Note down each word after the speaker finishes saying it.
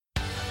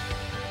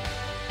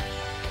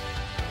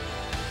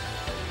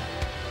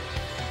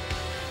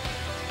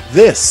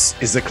This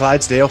is the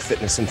Clydesdale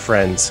Fitness and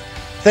Friends.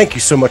 Thank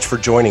you so much for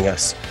joining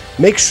us.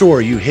 Make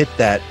sure you hit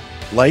that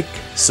like,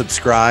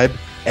 subscribe,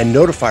 and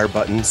notifier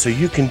button so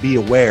you can be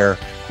aware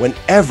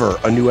whenever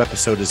a new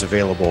episode is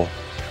available.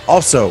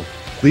 Also,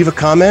 leave a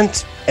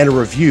comment and a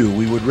review.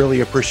 We would really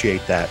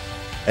appreciate that.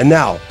 And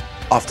now,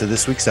 off to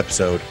this week's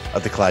episode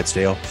of the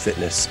Clydesdale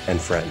Fitness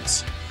and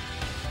Friends.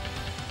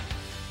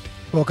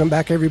 Welcome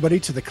back, everybody,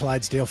 to the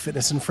Clydesdale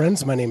Fitness and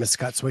Friends. My name is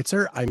Scott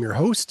Switzer. I'm your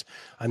host.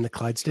 I'm the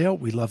Clydesdale.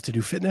 We love to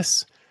do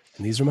fitness,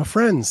 and these are my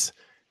friends.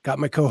 Got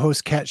my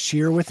co-host Kat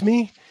Shear with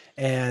me,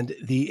 and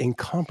the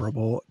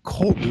incomparable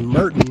Colten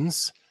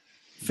Mertens,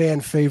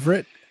 fan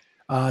favorite,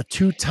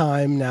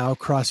 two-time now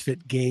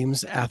CrossFit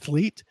Games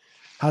athlete.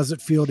 How does it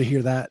feel to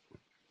hear that?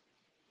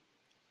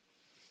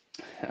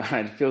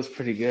 It feels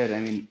pretty good.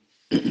 I mean,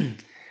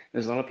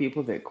 there's a lot of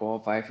people that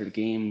qualify for the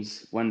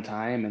games one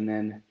time and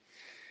then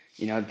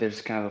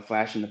there's kind of a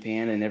flash in the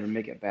pan and never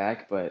make it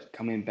back. But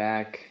coming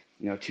back,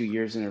 2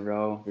 years in a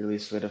row really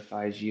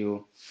solidifies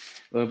you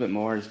a little bit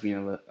more as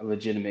being a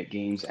legitimate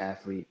games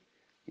athlete.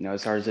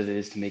 As hard as it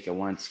is to make it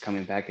once,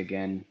 coming back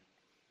again,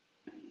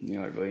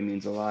 it really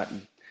means a lot.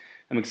 And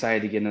I'm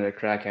excited to get another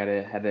crack at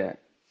it.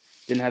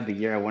 Didn't have the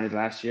year I wanted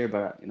last year,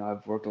 but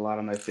I've worked a lot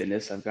on my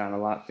fitness. I've gotten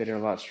a lot fitter, a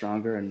lot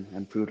stronger, and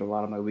improved a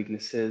lot of my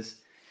weaknesses.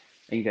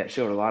 I think that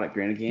showed a lot at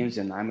Granite Games,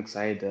 and I'm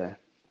excited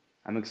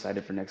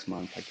for next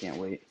month. I can't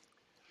wait.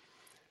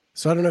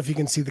 So I don't know if you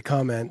can see the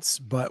comments,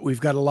 but we've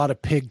got a lot of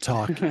pig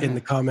talk in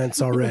the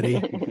comments already.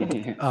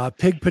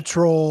 Pig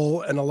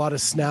patrol and a lot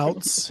of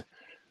snouts.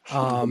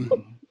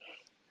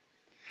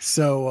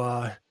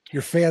 So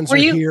your fans are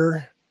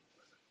here.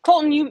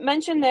 Colten, you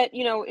mentioned that,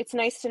 it's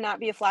nice to not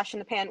be a flash in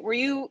the pan. Were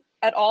you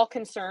at all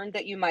concerned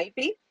that you might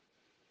be?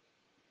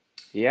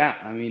 Yeah,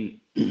 I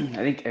mean, I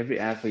think every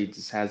athlete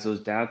just has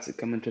those doubts that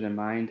come into their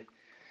mind.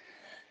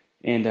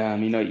 And,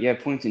 you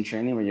have points in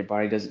training where your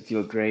body doesn't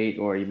feel great,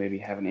 or you maybe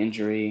have an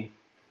injury,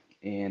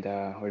 and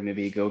or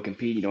maybe you go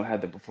compete, you don't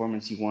have the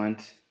performance you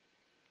want.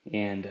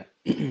 And,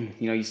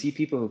 you see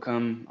people who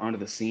come onto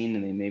the scene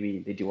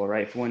and they do all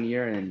right for 1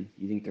 year, and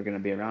you think they're going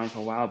to be around for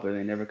a while, but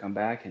they never come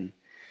back. And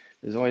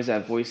there's always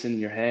that voice in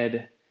your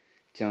head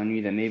telling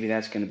you that maybe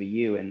that's going to be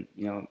you. And,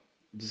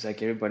 just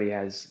like everybody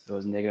has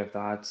those negative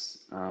thoughts,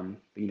 but,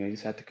 you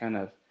just have to kind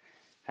of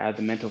have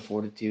the mental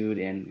fortitude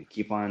and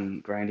keep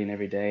on grinding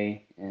every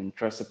day and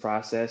trust the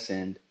process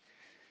and,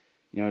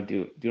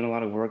 doing a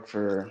lot of work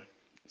for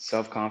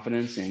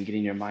self-confidence and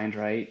getting your mind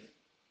right.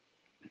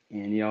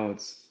 And, it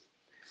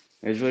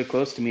was really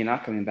close to me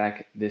not coming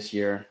back this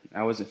year.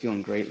 I wasn't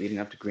feeling great leading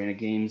up to Granite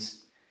Games,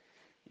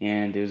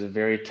 and it was a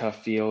very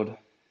tough field,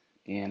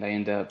 and I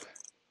ended up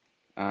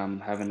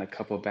having a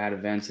couple of bad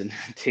events and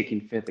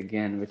taking fifth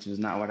again, which was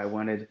not what I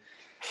wanted.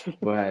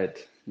 But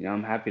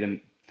I'm happy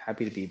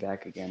to be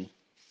back again.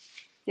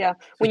 Yeah.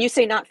 When you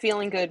say not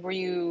feeling good, were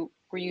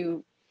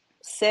you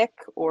sick,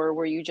 or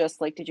were you just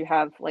did you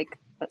have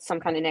some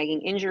kind of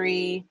nagging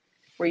injury?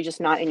 Were you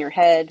just not in your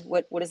head?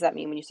 What does that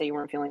mean when you say you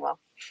weren't feeling well?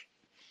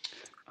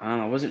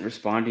 I wasn't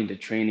responding to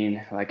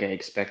training like I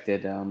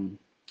expected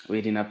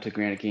leading up to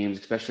Granite Games,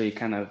 especially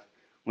kind of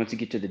once you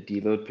get to the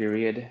deload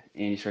period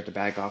and you start to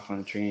back off on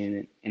the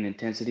training in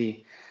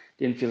intensity.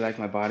 Didn't feel like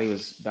my body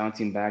was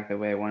bouncing back the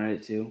way I wanted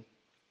it to.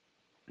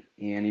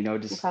 And,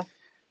 just Okay.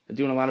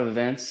 doing a lot of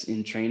events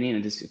in training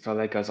and just felt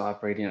like I was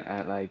operating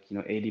at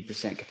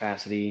 80%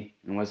 capacity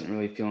and wasn't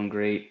really feeling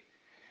great.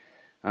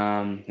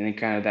 And then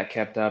kind of that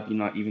kept up,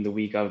 even the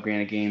week of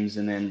Granite Games,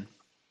 and then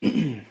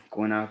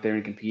going out there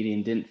and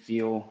competing didn't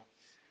feel,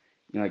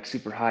 like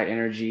super high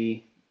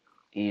energy,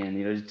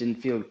 and just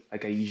didn't feel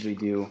like I usually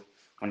do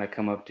when I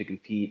come up to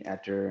compete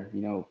after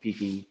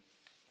peaking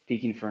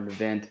for an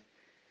event,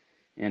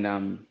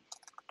 and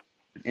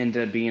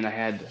ended up being I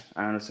had,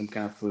 I don't know, some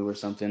kind of flu or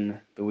something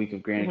the week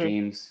of Granite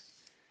Games.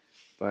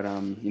 But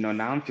now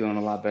I'm feeling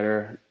a lot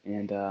better,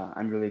 and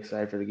I'm really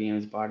excited for the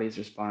games. Body's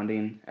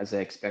responding as I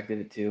expected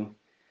it to,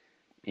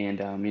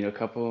 and a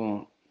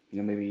couple,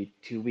 maybe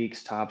 2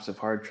 weeks tops of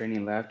hard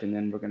training left, and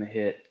then we're gonna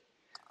hit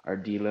our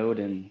deload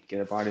and get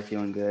our body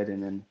feeling good,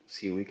 and then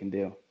see what we can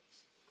do.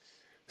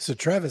 So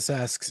Travis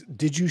asks,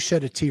 did you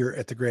shed a tear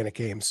at the Granite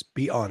Games?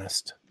 Be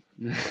honest.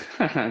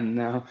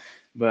 No,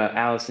 but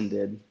Allison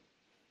did.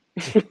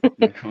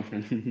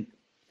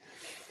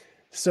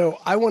 So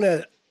I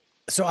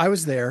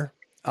was there.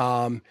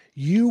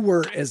 You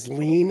were as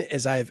lean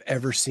as I've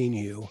ever seen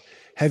you.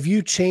 Have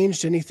you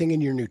changed anything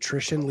in your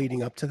nutrition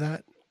leading up to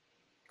that?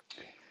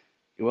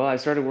 Well, I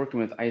started working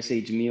with Ice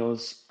Age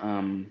meals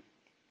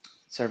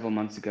several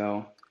months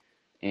ago,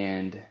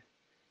 and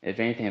if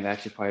anything, I've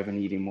actually probably been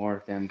eating more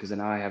of them because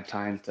now I have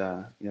time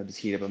to, just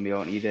heat up a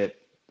meal and eat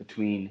it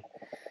between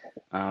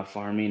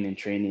farming and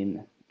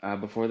training.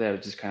 Before that, I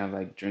would just kind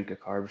of drink a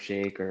carb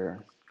shake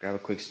or grab a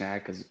quick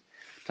snack because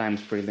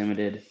time's pretty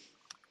limited.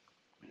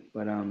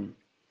 But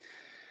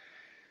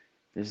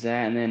there's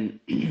that, and then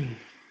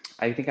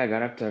I think I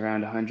got up to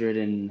around 100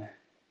 and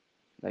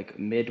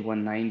mid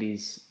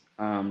 190s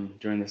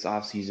during this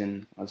off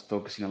season. I was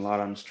focusing a lot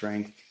on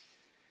strength,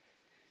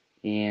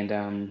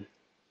 and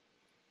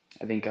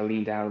I think I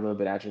leaned out a little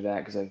bit after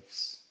that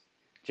because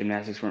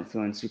gymnastics weren't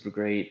feeling super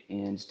great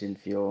and just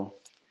didn't feel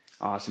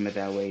awesome at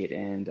that weight.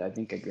 And I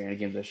think at Granite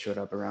Games I showed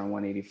up around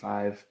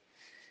 185.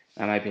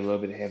 I might be a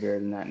little bit heavier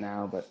than that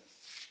now, but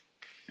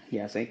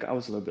yeah, I think I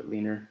was a little bit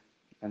leaner.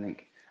 I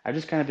think I've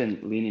just kind of been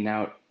leaning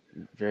out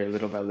very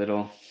little by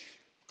little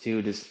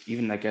too, just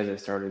even like as I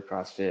started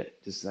CrossFit,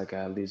 just like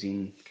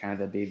losing kind of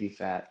the baby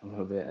fat a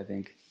little bit, I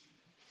think.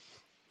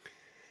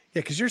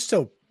 Yeah, because you're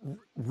still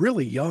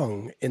really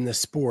young in the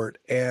sport,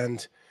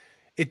 and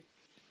it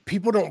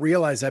people don't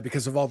realize that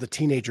because of all the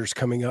teenagers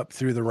coming up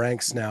through the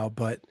ranks now.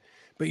 But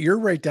you're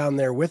right down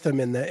there with them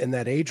in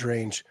that age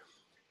range.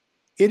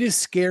 It is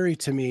scary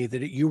to me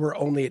that you were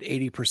only at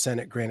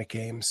 80% at Granite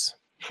Games,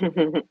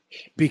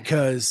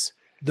 because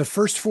the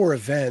first 4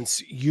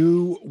 events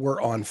you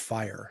were on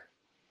fire.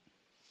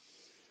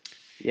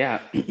 Yeah,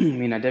 I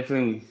mean, I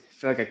definitely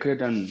feel like I could have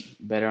done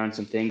better on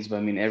some things, but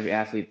I mean, every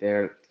athlete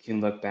there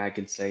can look back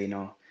and say,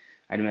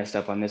 I messed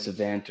up on this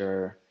event,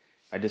 or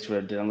I just would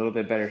have done a little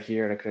bit better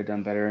here, I could have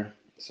done better.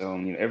 So,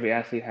 every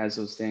athlete has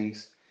those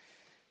things,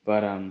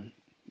 but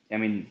I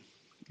mean,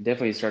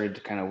 definitely started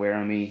to kind of wear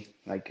on me,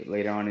 like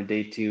later on in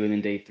day 2 and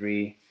then day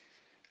 3.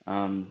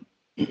 I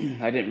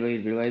didn't really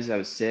realize I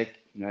was sick.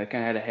 I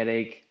kind of had a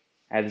headache,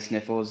 had the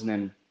sniffles, and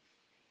then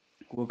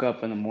woke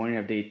up in the morning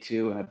of day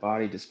 2 and my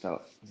body just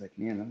felt, I was like,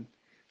 man,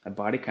 my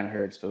body kind of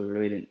hurts, but we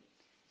really didn't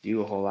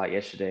do a whole lot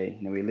yesterday.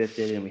 We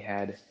lifted and we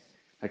had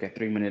like a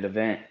 3-minute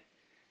event.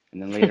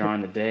 And then later on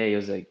in the day, it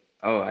was like,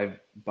 oh, I have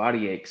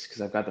body aches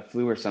because I've got the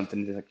flu or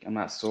something. It's like, I'm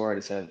not sore, I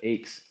just have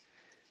aches.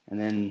 And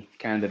then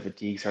kind of the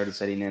fatigue started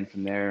setting in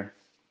from there.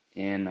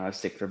 And I was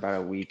sick for about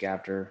a week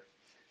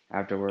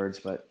afterwards.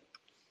 But,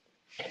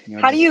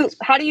 How do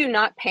you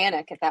not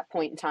panic at that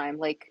point in time?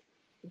 Like,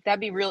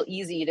 that'd be real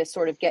easy to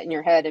sort of get in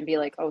your head and be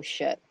like, oh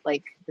shit,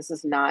 like this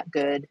is not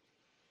good.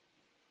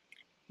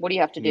 What do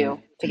you have to I mean,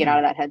 do to get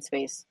out of that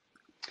headspace?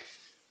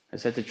 I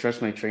just had to trust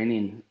my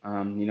training.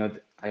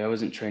 I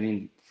wasn't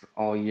training for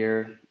all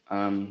year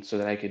so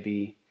that I could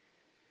be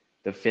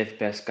the 5th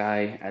best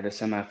guy at a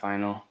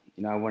semifinal.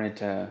 I wanted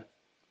to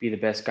be the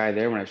best guy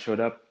there when I showed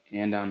up,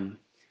 and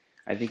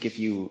I think if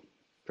you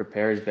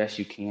prepare as best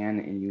you can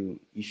and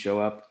you show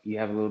up, you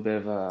have a little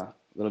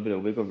bit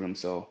of wiggle room,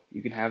 so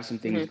you can have some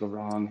things go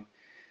wrong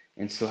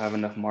and still have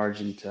enough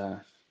margin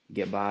to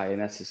get by,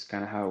 and that's just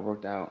kind of how it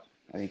worked out.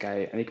 I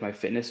think my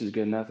fitness was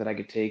good enough that I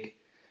could take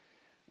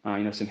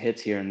some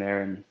hits here and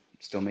there and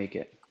still make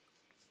it.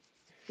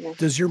 Yeah.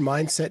 Does your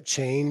mindset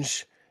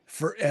change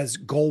for as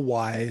goal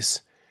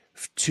wise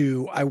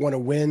to I want to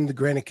win the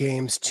Granite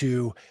Games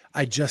to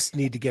I just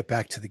need to get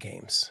back to the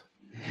games?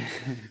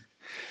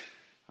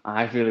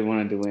 I really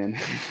wanted to win.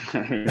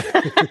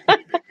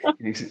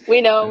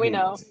 We I mean,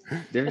 know.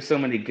 there were so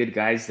many good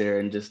guys there,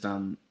 and just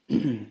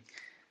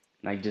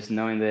like just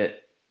knowing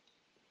that,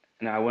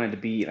 I wanted to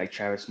beat like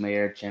Travis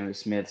Mayer, Chandler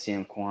Smith,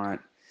 Sam Quant,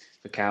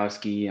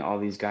 Bukowski, all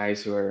these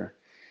guys who are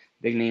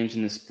big names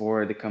in the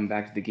sport. They come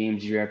back to the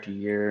games year after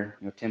year.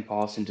 Tim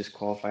Paulson just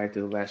qualified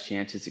to the last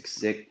chance,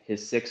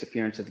 his sixth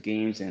appearance at the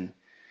games, and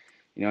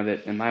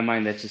that in my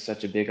mind that's just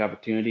such a big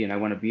opportunity, and I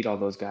want to beat all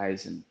those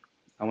guys, and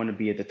I want to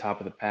be at the top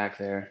of the pack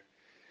there.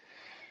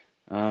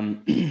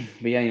 But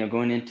yeah,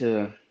 going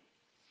into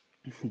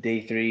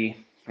day 3,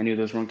 I knew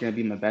those weren't going to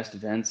be my best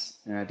events,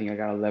 and I think I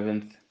got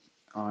 11th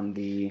on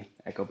the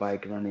echo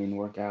bike running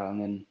workout,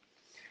 and then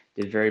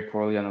did very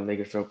poorly on the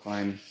leg stroke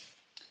climb.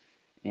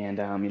 And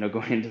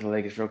going into the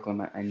leg stroke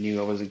climb, I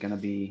knew I wasn't going to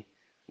be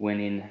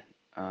winning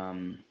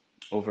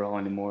overall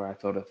anymore. I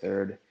felt a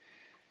third,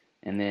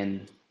 and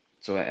then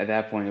so at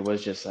that point it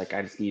was just like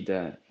I just need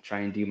to try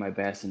and do my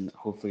best, and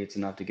hopefully it's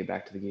enough to get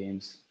back to the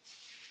games.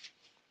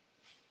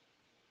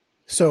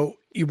 So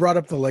you brought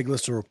up the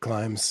legless rope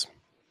climbs.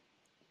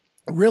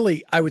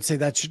 Really, I would say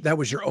that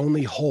was your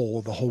only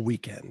hole the whole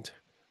weekend.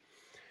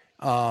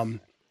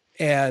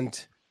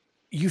 And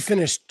you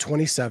finished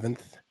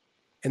 27th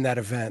in that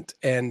event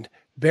and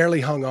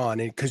barely hung on.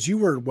 And because you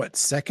were what,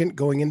 second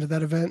going into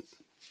that event?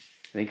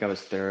 I think I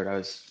was third. I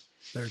was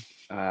Third.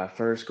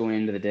 first going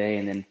into the day,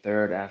 and then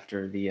third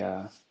after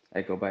the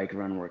echo bike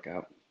run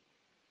workout.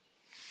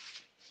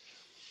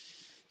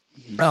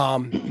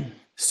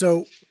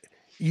 So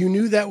you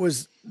knew that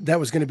was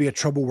going to be a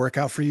trouble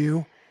workout for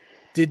you.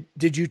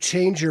 Did you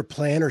change your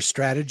plan or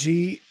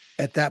strategy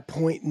at that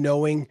point,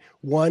 knowing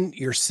 1,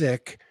 you're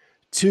sick,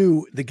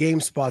 2, the game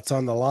spot's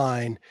on the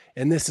line,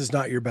 and this is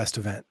not your best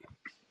event?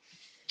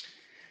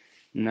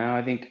 No,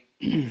 I think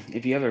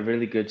if you have a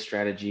really good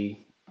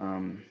strategy,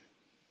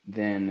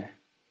 then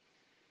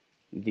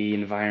the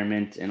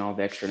environment and all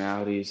the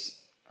externalities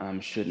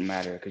shouldn't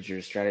matter, because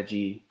your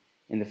strategy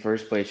in the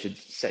first place should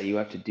set you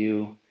up to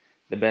do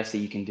the best that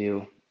you can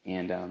do.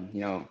 And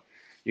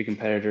your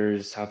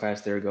competitors, how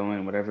fast they're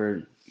going,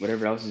 whatever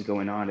else is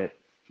going on,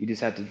 you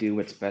just have to do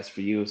what's best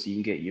for you so you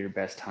can get your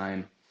best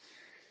time.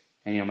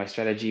 And my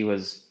strategy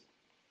was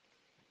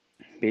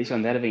based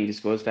on that event. You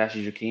just go as fast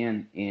as you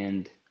can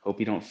and hope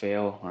you don't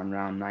fail on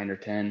round 9 or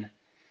 10.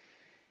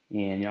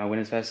 And I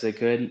went as fast as I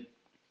could,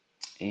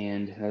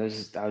 and that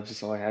was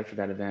just all I had for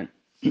that event.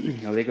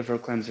 leg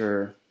rope climbs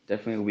are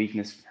definitely a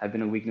weakness, have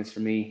been a weakness for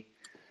me.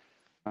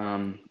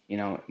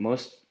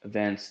 Most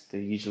events,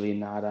 they're usually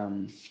not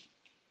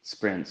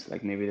sprints.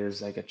 Like maybe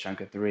there's like a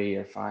chunk of 3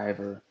 or 5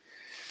 or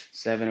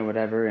 7 or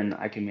whatever, and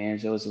I can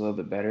manage those a little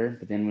bit better.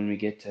 But then when we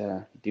get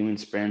to doing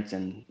sprints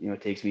and,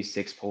 it takes me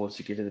 6 pulls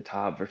to get to the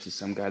top versus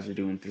some guys are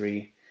doing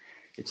 3,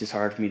 it's just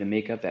hard for me to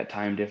make up that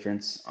time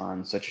difference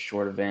on such a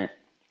short event.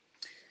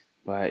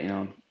 But,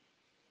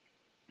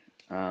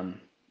 um,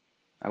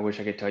 I wish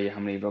I could tell you how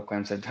many rope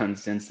climbs I've done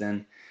since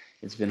then.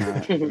 It's been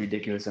a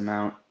ridiculous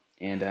amount,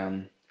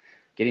 and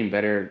getting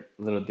better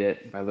little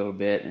bit by little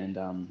bit. And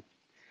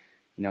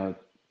you know,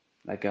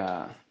 like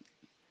I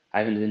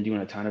haven't been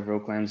doing a ton of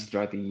rope climbs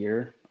throughout the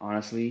year,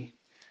 honestly,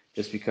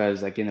 just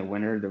because like in the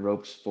winter the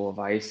rope's full of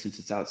ice since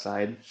it's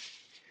outside,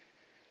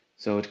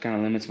 so it kind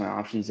of limits my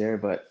options there.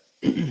 But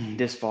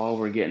this fall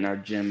we're getting our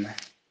gym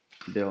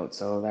built,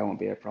 so that won't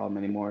be a problem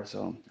anymore.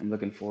 So I'm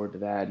looking forward to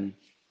that, and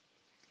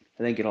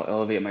I think it'll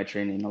elevate my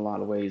training in a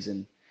lot of ways,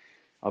 and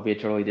I'll be a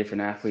totally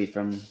different athlete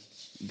from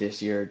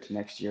this year to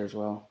next year as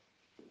well.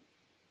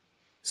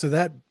 So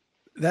that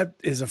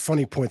is a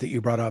funny point that you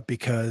brought up,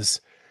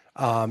 because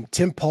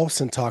Tim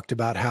Paulson talked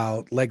about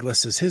how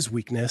legless is his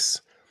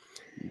weakness,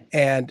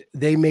 and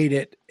they made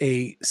it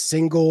a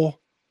single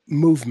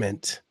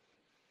movement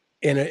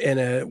in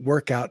a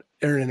workout,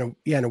 or in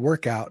a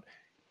workout.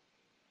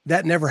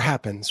 That never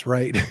happens,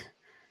 right?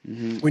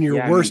 When your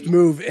Yeah, I worst mean,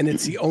 move and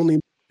it's the only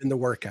move in the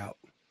workout.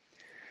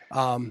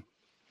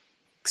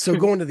 So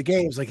going to the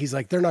games, like he's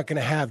like, they're not going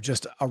to have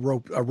just a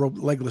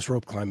legless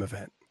rope climb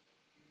event.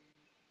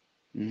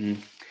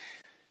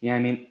 yeah, I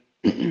mean,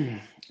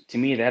 to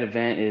me that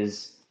event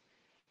is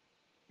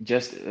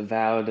just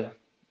vowed,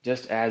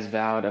 just as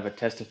vowed of a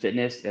test of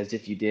fitness as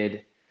if you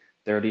did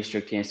 30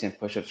 strict handstand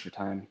push-ups for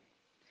time.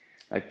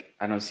 Like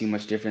I don't see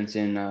much difference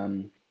in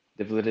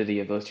the validity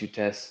of those two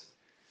tests.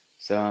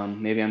 So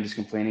maybe I'm just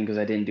complaining because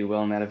I didn't do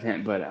well in that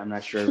event, but I'm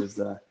not sure it was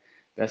the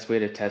best way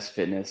to test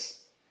fitness.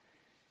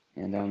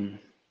 And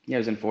yeah, it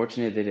was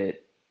unfortunate that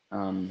it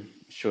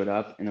showed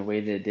up in the way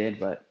that it did.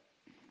 But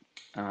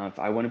if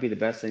I want to be the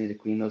best, I need to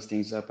clean those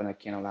things up, and I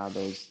can't allow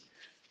those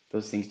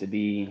things to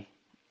be.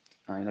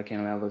 I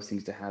can't allow those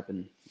things to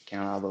happen.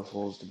 Can't allow those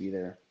holes to be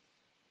there.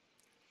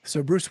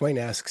 So Bruce Wayne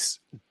asks,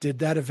 did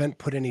that event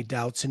put any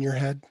doubts in your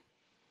head?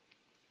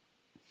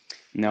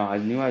 No, I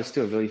knew I was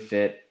still really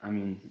fit. I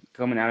mean,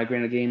 coming out of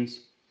Granite Games,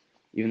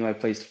 even though I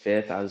placed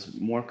fifth, I was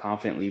more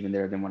confident leaving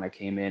there than when I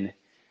came in.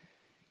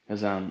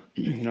 Because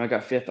I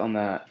got fifth on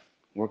the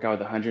workout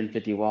with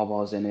 150 wall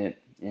balls in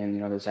it,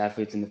 and there's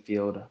athletes in the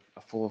field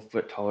a full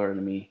foot taller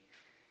than me,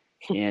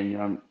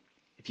 and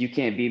if you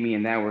can't beat me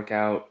in that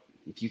workout,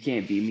 if you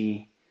can't beat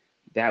me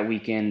that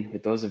weekend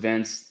with those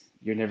events,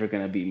 you're never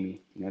gonna beat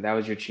me. That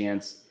was your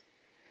chance,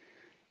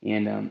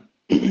 and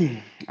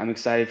I'm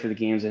excited for the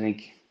games. I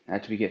think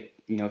after we get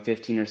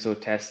 15 or so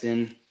tests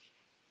in,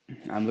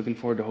 I'm looking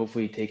forward to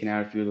hopefully taking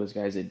out a few of those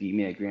guys that beat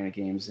me at Granite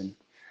Games, and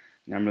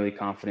I'm really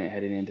confident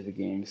heading into the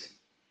games.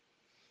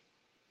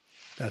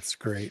 That's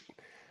great.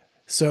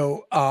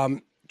 So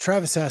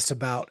Travis asked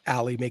about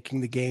Allie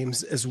making the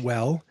games as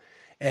well.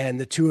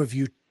 And the two of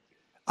you,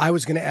 I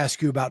was going to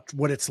ask you about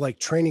what it's like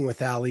training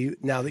with Allie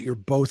now that you're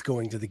both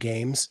going to the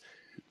games.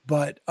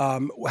 But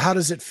how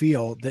does it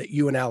feel that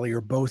you and Allie are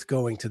both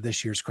going to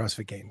this year's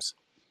CrossFit Games?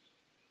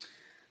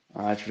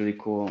 That's really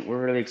cool.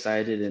 We're really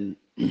excited,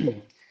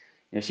 and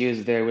she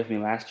was there with me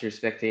last year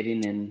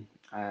spectating, and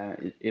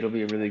it'll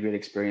be a really great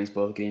experience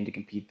both getting to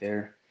compete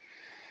there.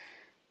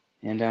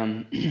 And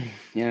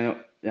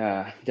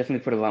definitely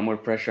put a lot more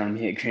pressure on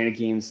me at Granite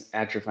Games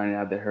after finding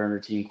out that her and her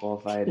team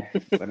qualified.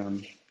 But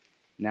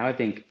now I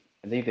think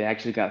they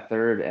actually got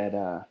third at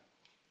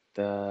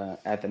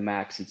the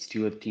max. It's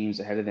two of the teams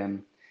ahead of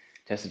them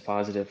tested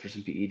positive for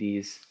some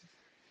PEDs.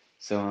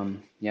 So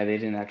yeah, they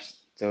didn't actually.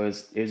 So it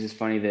was just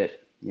funny that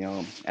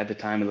at the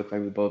time it looked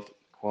like we both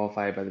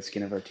qualified by the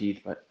skin of our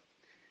teeth, but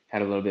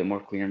had a little bit more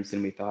clearance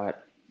than we thought.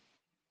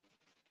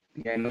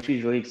 Yeah, I know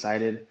she's really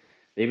excited.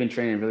 They've been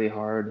training really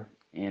hard,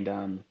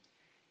 and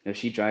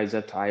she drives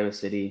up to Iowa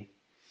City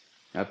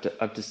up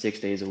to 6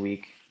 days a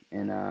week,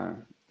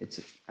 and it's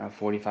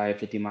 45,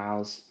 50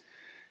 miles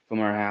from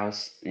our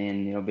house.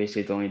 And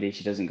basically the only day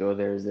she doesn't go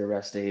there is their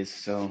rest days.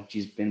 So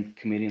she's been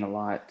committing a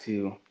lot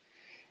to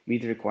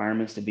meet the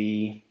requirements to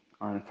be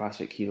on a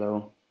CrossFit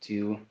Kilo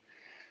too.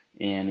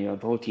 And the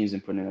whole team's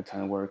been putting in a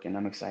ton of work, and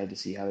I'm excited to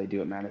see how they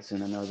do at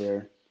Madison. I know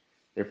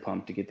they're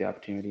pumped to get the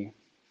opportunity.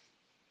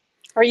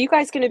 Are you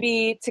guys going to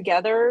be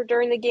together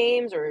during the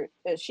games, or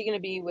is she going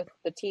to be with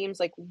the teams?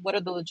 Like, what do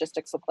the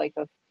logistics look like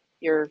of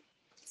your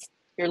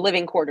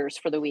living quarters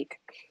for the week?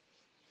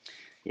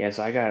 Yeah,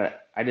 so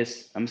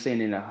I'm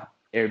staying in a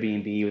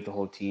Airbnb with the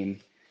whole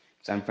team.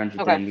 So I'm friends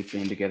with Okay. them. We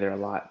train together a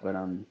lot. But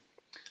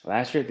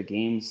last year at the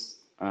games,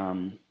 it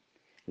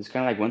was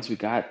kind of like once we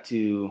got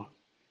to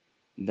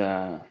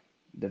the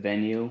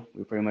venue, we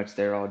were pretty much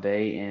there all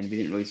day, and we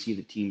didn't really see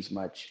the teams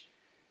much.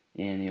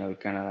 And we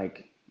kind of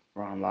like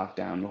were on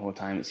lockdown the whole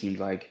time. It seemed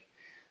like.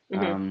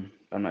 Mm-hmm.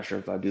 I'm not sure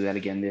if I'll do that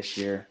again this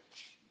year,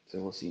 so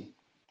we'll see.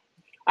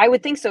 I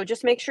would think so.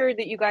 Just make sure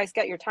that you guys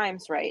get your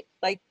times right.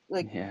 Like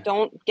Yeah.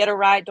 don't get a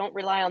ride. Don't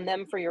rely on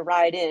them for your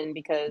ride in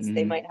because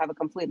they might have a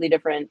completely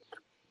different.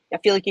 I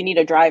feel like you need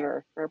a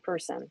driver or a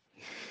person.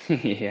 Yeah.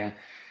 Yeah,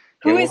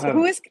 Who we'll is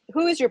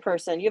have your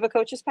person? You have a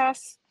coach's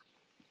pass?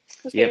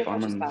 Who's getting yep, a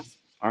coach's pass?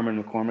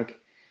 Armin McCormick.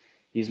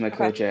 He's my Okay.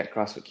 coach at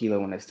CrossFit Kilo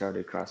when I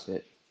started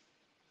CrossFit.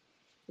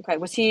 Okay.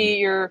 Was he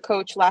your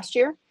coach last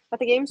year at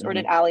the games, or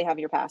did Allie have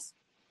your pass?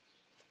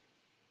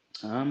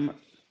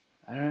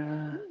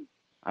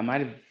 I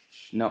might have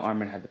no,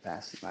 Armin had the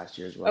pass last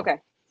year as well. Okay.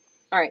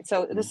 All right.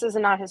 So this is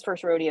not his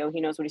first rodeo. He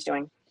knows what he's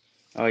doing.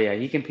 Oh yeah,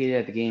 he competed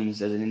at the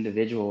games as an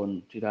individual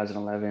in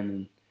 2011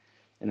 and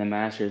in the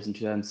Masters in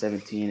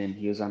 2017, and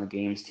he was on the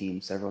games team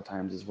several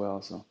times as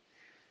well. So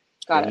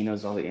Got he it.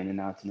 knows all the in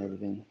and outs and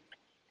everything.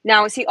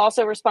 Now, is he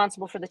also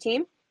responsible for the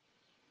team?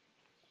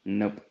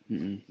 Nope.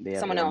 They have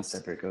Someone their own else.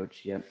 separate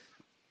coach. Yep.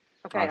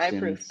 Okay, I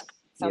approve. Austin's.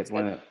 Sounds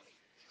Yep. good.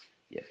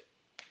 Yep.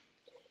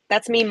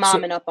 That's me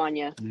momming up on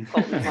you,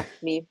 Colten.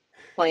 That's me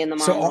playing the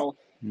mom role.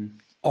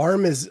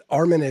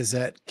 Armin is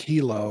at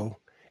Kilo,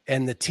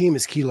 and the team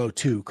is Kilo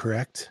 2,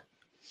 correct?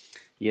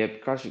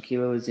 Yep. CrossFit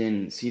Kilo is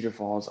in Cedar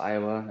Falls,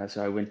 Iowa. That's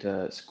where I went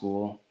to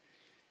school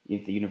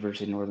at the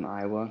University of Northern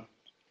Iowa,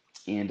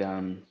 and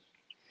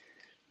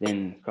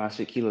then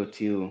CrossFit Kilo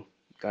 2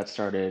 got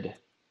started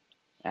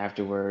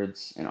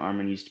afterwards, and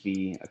Armin used to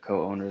be a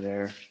co-owner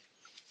there,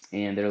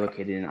 and they're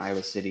located in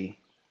Iowa City.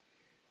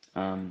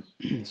 So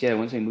yeah,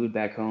 once we moved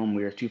back home,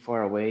 we were too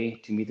far away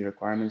to meet the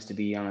requirements to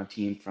be on a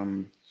team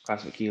from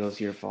CrossFit Kilo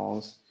Cedar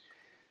Falls.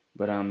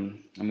 But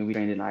we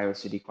trained in Iowa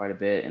City quite a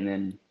bit, and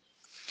then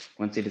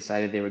once they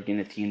decided they were getting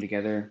a team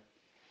together,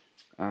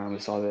 we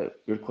saw that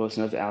we were close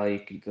enough that Allie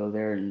could go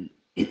there and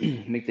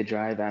make the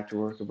drive after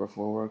work or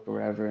before work or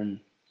wherever, and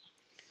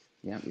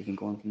yeah, we can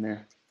go on from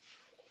there.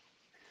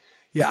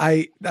 Yeah,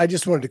 I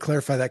just wanted to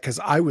clarify that because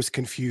I was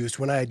confused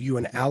when I had you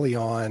and Allie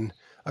on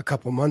a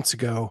couple months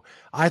ago.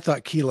 I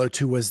thought Kilo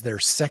 2 was their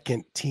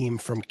second team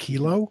from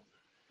Kilo,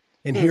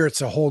 and here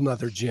it's a whole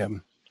nother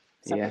gym.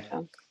 Yeah.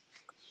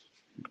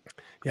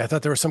 Yeah, I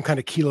thought there was some kind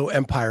of Kilo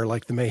empire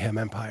like the Mayhem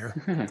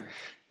Empire.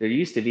 There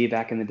used to be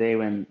back in the day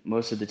when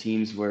most of the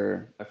teams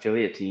were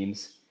affiliate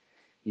teams.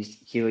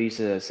 Kilo used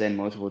to send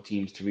multiple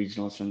teams to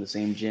regionals from the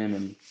same gym,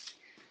 and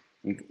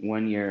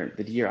one year,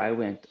 the year I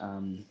went,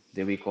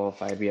 that we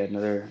qualified, we had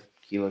another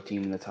Kilo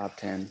team in the top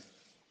 10.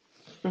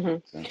 Mm-hmm.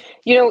 So.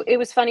 You know, it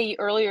was funny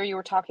earlier. You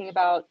were talking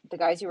about the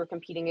guys you were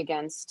competing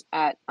against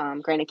at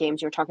Granite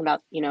Games. You were talking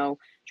about,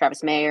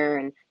 Travis Mayer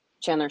and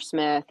Chandler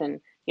Smith,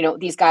 and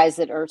these guys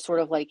that are sort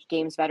of like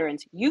games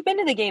veterans. You've been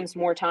to the games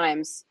more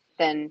times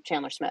than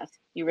Chandler Smith.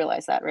 You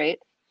realize that, right?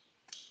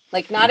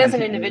 Like not as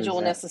an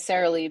individual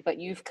necessarily, but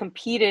you've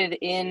competed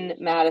in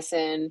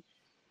Madison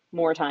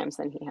more times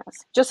than he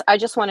has. I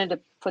just wanted to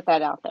put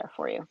that out there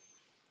for you.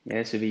 Yeah,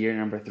 this would be year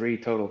number 3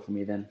 total for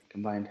me then,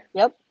 combined.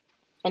 Yep.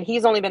 And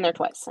he's only been there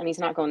twice, and he's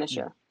not going this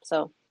year.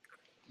 So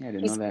yeah, I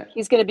didn't know that.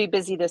 He's going to be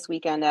busy this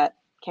weekend at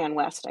Can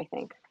West, I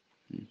think.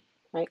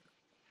 Right?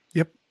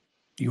 Yep,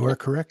 you are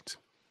correct.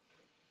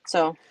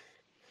 So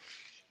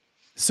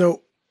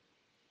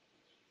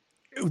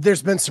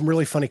there's been some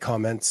really funny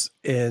comments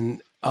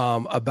in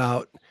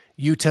about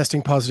you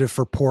testing positive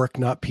for pork,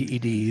 not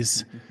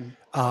PEDs.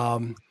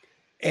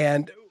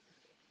 And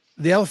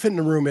the elephant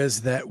in the room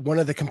is that one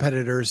of the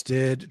competitors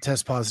did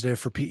test positive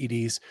for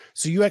PEDs.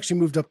 So you actually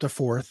moved up to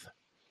 4th.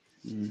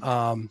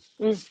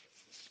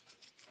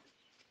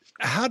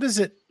 How does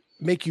it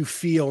make you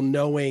feel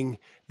knowing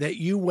that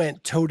you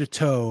went toe to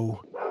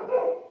toe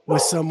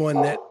with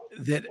someone that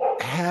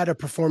had a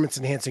performance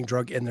enhancing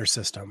drug in their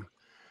system,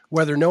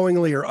 whether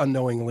knowingly or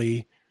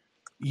unknowingly?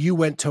 You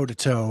went toe to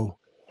toe,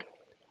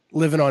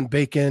 living on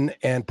bacon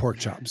and pork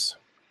chops.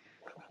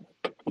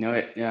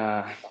 It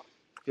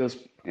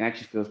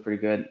actually feels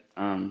pretty good.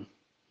 I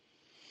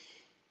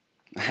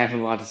have a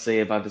lot to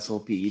say about this whole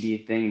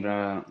PED thing, but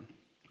I'll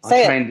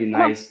try and be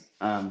nice.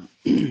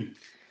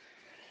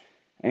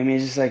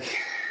 It's just like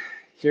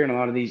hearing a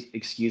lot of these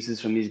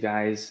excuses from these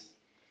guys.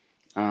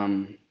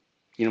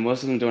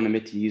 Most of them don't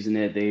admit to using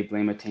it. They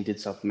blame a tainted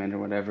supplement or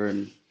whatever,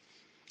 and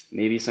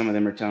maybe some of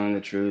them are telling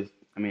the truth.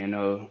 I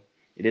know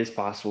it is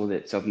possible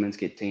that supplements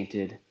get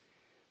tainted,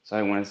 so I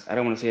don't want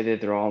to say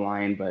that they're all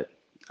lying, but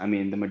the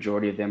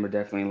majority of them are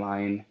definitely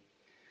lying.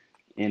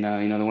 And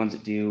the ones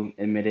that do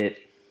admit it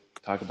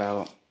talk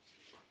about,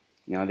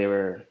 they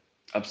were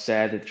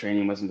upset that the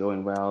training wasn't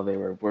going well. They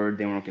were worried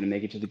they weren't going to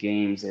make it to the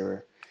games. They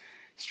were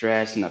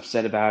stressed and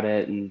upset about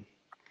it and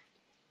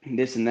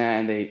this and that,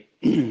 and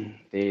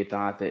they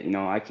thought that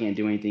I can't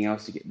do anything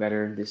else to get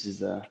better. This is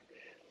the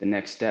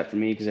next step for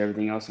me because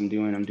everything else I'm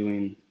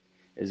doing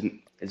as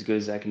good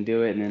as I can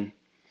do it. And then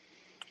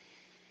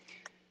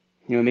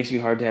it makes me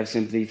hard to have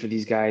sympathy for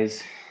these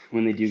guys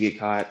when they do get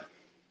caught.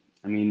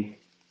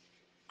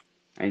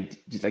 I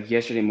just like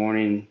yesterday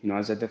morning, I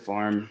was at the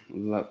farm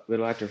a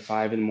little after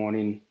 5 in the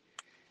morning,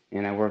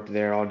 and I worked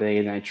there all day,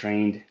 and I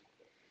trained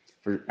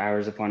for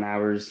hours upon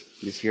hours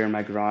just here in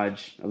my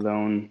garage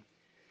alone.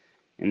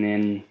 And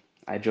then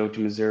I drove to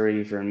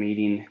Missouri for a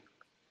meeting.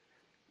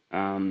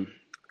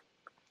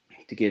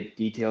 to get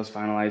details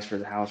finalized for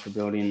the house we're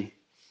building,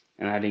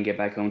 and I didn't get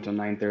back home till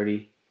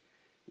 9:30.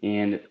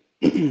 And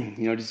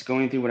just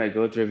going through what I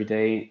go through every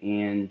day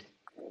and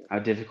how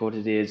difficult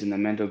it is and the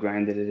mental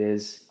grind that it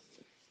is,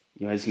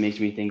 it just makes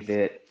me think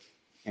that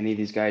any of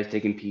these guys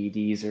taking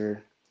PEDs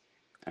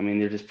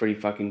they're just pretty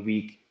fucking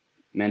weak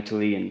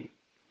mentally, and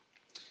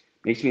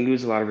makes me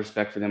lose a lot of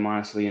respect for them,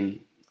 honestly, and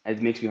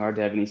it makes me hard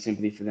to have any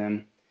sympathy for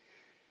them.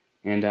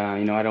 And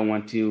I don't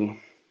want to.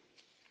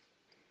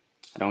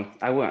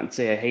 I wouldn't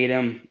say I hate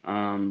them.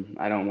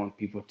 I don't want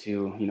people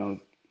to.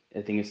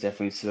 I think it's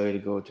definitely silly to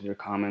go to their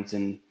comments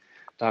and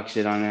talk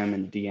shit on them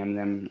and DM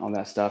them, all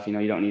that stuff.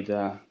 You don't need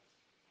to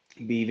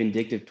be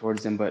vindictive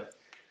towards them, but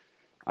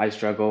I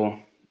struggle,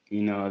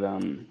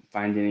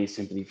 finding any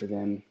sympathy for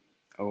them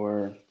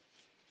or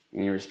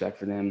any respect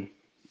for them.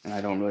 And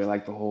I don't really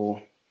like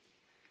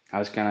I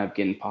was kind of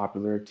getting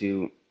popular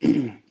to,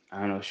 I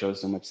don't know, show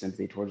so much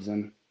sympathy towards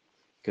them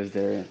because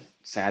they're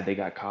sad they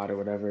got caught or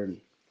whatever.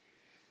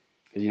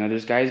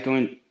 Because,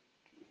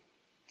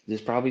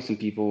 there's probably some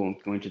people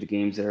going to the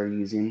games that are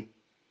using,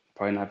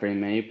 probably not very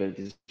many, but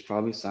there's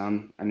probably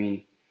some.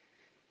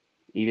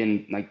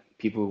 Even like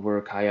people who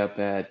work high up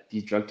at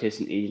these drug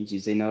testing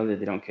agencies, they know that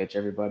they don't catch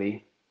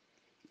everybody.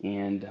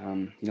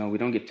 And, we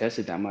don't get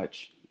tested that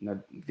much.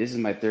 This is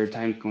my third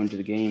time going to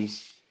the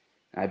games.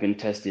 I've been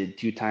tested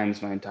 2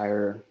 times my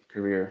entire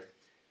career.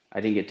 I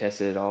didn't get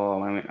tested at all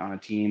when I went on a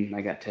team.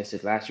 I got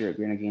tested last year at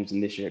Granite Games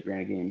and this year at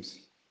Granite Games.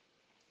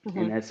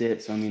 And that's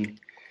it. So, and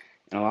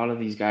a lot of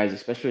these guys,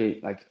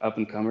 especially like up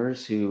and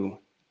comers who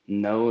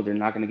know they're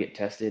not going to get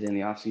tested in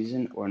the off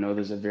season or know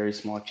there's a very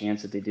small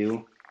chance that they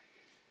do.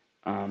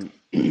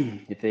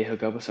 If they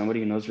hook up with somebody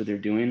who knows what they're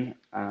doing,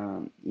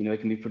 it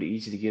can be pretty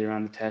easy to get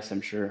around the test,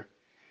 I'm sure.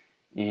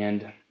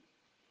 And,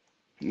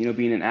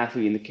 being an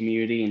athlete in the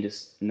community and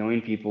just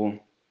knowing people,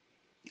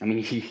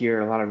 you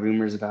hear a lot of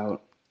rumors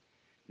about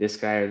this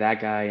guy or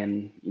that guy,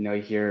 and, you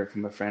hear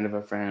from a friend of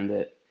a friend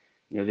that,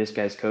 this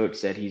guy's coach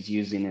said he's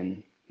using,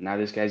 and now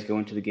this guy's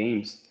going to the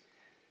games.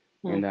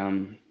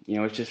 And,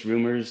 it's just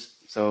rumors.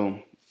 So,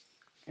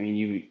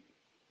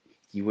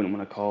 you wouldn't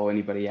want to call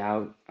anybody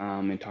out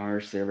and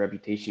tarnish their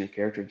reputation or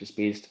character just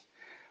based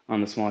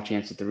on the small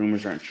chance that the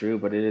rumors aren't true.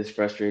 But it is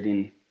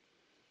frustrating,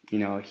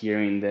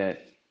 hearing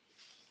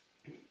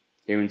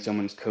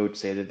someone's coach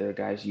say that their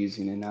guy's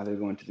using and now they're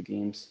going to the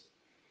games.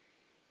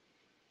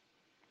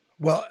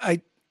 Well,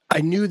 I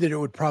knew that it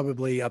would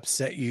probably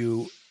upset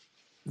you,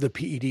 the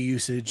PED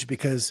usage,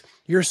 because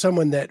you're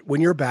someone that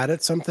when you're bad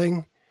at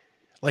something,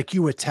 like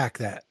you attack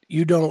that.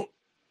 You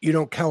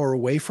don't cower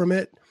away from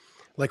it.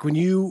 Like when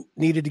you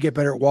needed to get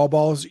better at wall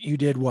balls, you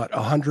did what,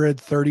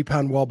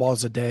 130-pound wall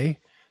balls a day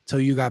till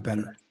you got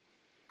better.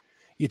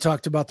 You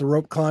talked about the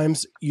rope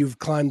climbs. You've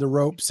climbed the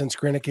rope since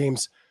Granite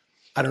Games.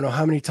 I don't know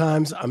how many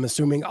times. I'm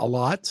assuming a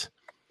lot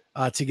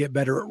to get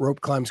better at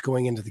rope climbs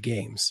going into the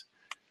games.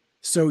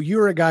 So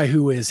you're a guy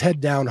who is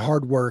head down,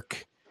 hard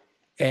work,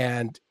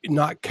 and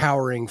not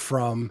cowering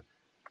from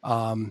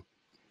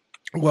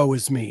woe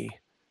is me.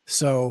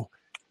 So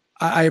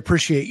I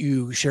appreciate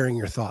you sharing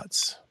your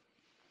thoughts.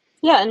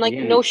 Yeah,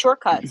 and no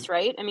shortcuts,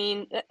 right?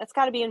 It's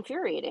got to be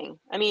infuriating.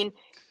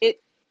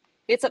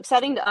 It's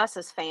upsetting to us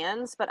as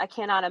fans, but I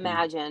cannot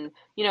imagine,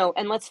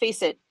 and let's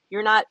face it,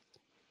 you're not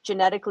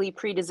genetically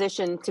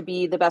predispositioned to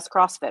be the best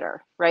CrossFitter,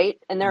 right?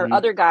 And there are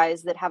other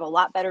guys that have a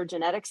lot better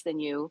genetics than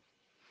you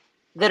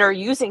that are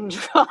using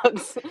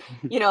drugs,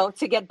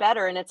 to get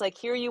better. And it's like,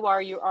 here you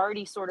are, you're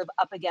already sort of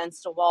up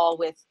against a wall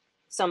with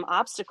some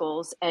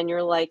obstacles, and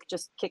you're like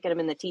just kicking them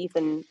in the teeth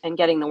and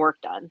getting the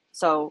work done.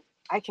 So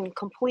I can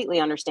completely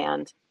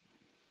understand,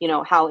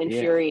 how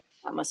infuriating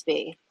that must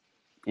be.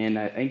 And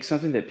I think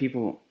something that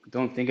people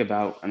don't think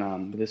about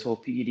with this whole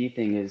PED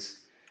thing is,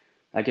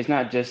 like, it's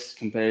not just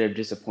competitive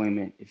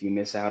disappointment if you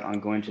miss out on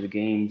going to the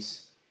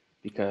games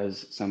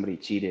because somebody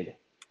cheated.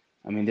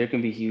 There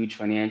can be huge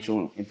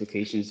financial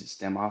implications that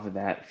stem off of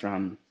that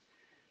from,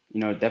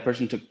 that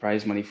person took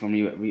prize money from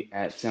you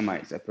at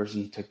semis. That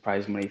person took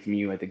prize money from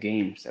you at the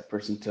games. That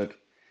person took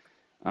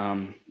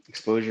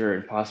exposure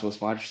and possible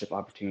sponsorship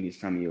opportunities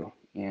from you.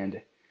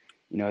 And,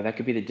 that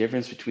could be the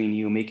difference between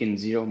you making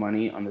zero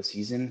money on the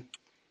season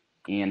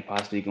and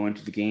possibly going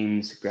to the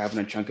games, grabbing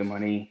a chunk of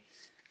money,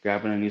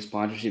 grabbing a new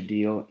sponsorship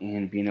deal,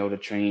 and being able to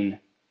train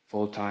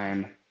full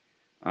time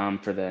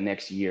for the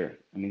next year.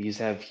 These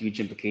have huge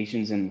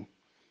implications, and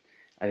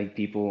I think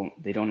people,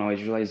 they don't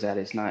always realize that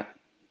it's not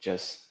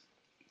just,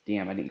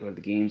 damn, I didn't go to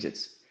the games.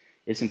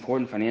 It's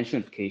important financial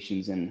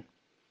implications, and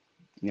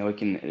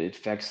it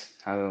affects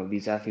how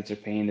these athletes are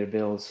paying their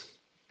bills.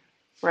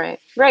 Right.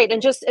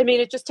 And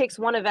it just takes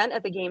one event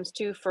at the games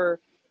too for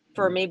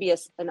maybe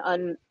an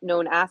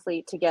unknown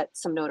athlete to get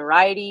some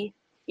notoriety,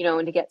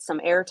 and to get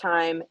some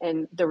airtime,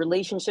 and the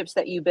relationships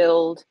that you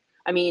build.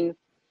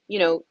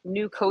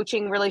 New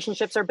coaching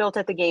relationships are built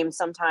at the games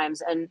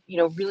sometimes, and,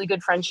 really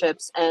good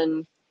friendships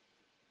and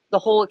the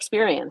whole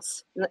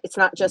experience. It's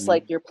not just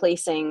like you're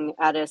placing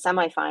at a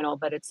semifinal,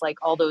 but it's like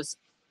all those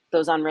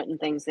unwritten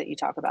things that you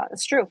talk about.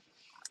 It's true.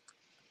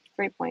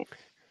 Great point.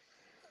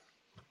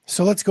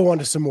 So let's go on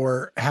to some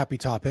more happy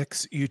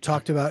topics. You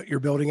talked about you're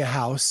building a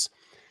house.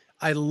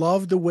 I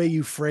love the way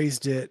you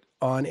phrased it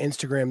on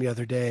Instagram the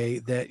other day,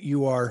 that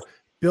you are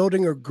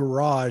building a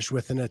garage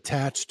with an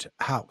attached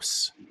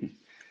house.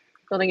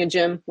 Building a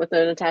gym with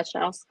an attached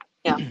house.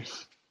 Yeah.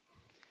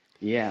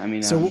 Yeah, I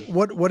mean, So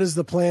what is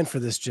the plan for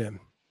this gym?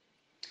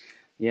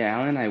 yeah,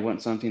 Alan and I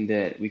want something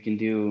that we can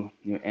do,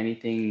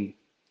 anything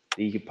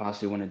that you could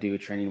possibly want to do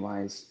training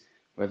wise,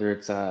 whether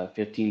it's a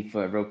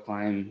 15-foot rope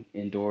climb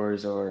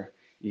indoors or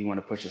you want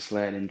to push a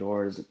sled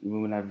indoors. We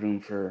wouldn't have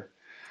room for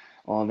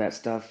all that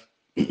stuff.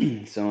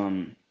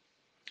 So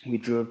we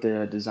drew up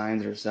the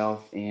designs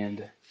ourselves,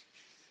 and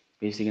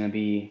basically going to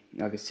be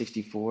like a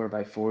 64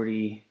 by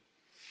 40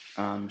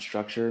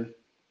 structure,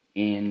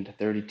 and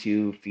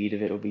 32 feet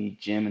of it will be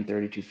gym and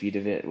 32 feet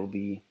of it will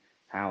be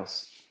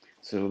house.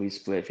 So it'll be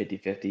split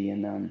 50-50,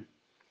 and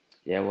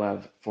yeah, we'll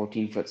have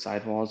 14-foot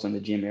sidewalls on the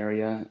gym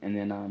area, and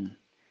then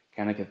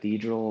kind of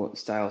cathedral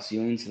style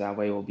ceiling, so that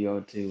way we'll be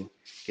able to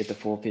get the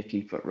full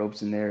 15-foot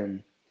ropes in there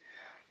and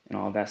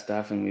all that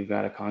stuff. And we've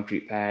got a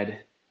concrete pad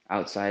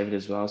outside of it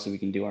as well, so we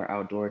can do our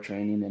outdoor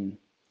training and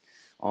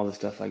all the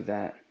stuff like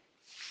that.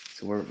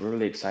 So we're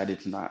really excited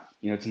to not,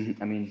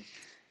 I mean,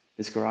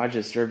 this garage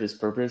has served its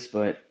purpose,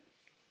 but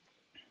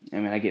I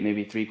mean, I get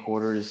maybe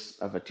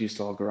 3/4 of a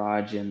 2-stall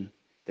garage, and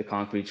the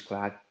concrete's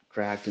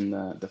cracked, and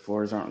the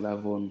floors aren't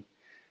level, and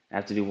I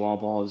have to do wall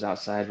balls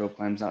outside, rope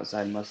climbs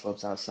outside, muscle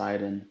ups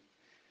outside, and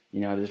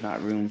there's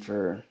not room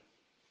for,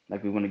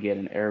 like, we want to get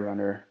an air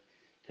runner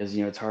because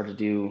it's hard to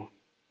do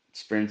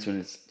sprints when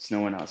it's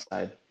snowing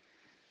outside.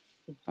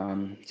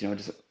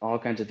 Just all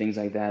kinds of things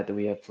like that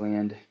we have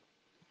planned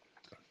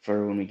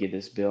for when we get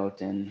this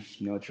built, and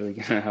it's really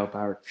gonna help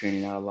our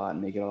training out a lot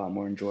and make it a lot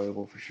more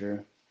enjoyable for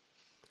sure.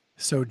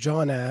 So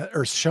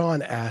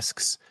Sean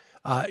asks,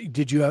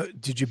 did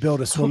you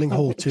build a swimming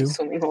hole too?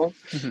 Swimming hole.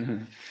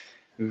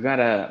 we got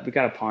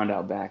a pond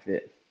out back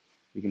that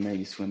we can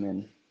maybe swim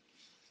in,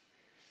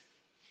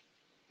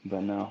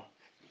 but no,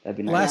 that'd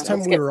be nice. Last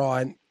time we were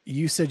on,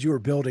 you said you were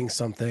building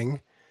something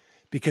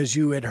because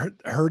you had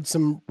heard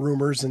some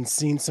rumors and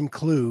seen some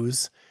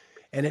clues,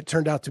 and it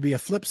turned out to be a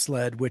flip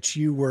sled, which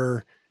you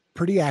were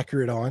pretty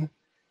accurate on.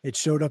 It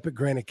showed up at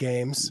Granite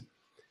Games.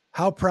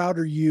 How proud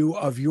are you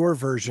of your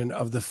version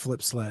of the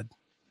flip sled?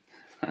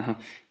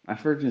 My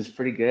version is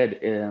pretty good.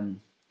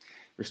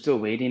 We're still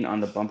waiting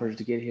on the bumpers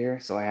to get here,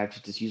 so I have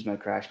to just use my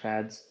crash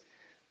pads.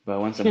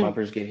 But once the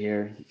bumpers get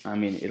here, I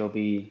mean, it'll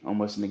be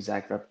almost an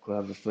exact replica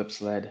of the flip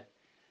sled.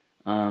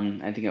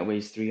 I think it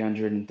weighs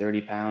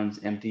 330 pounds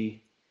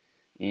empty,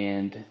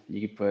 and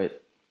you could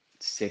put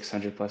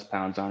 600 plus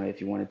pounds on it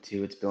if you wanted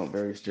to. It's built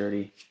very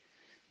sturdy,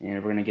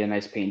 and we're gonna get a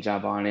nice paint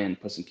job on it and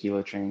put some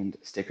Kilo Trained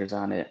stickers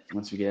on it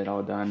once we get it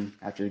all done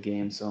after the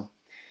game. So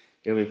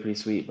it'll be pretty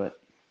sweet. But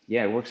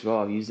yeah, it works well.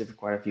 I've used it for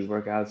quite a few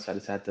workouts. I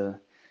just had to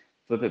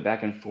flip it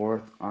back and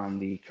forth on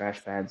the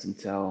crash pads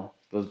until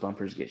those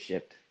bumpers get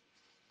shipped.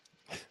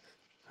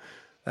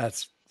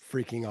 That's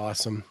freaking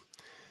awesome.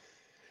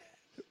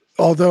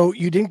 Although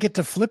you didn't get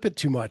to flip it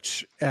too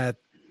much at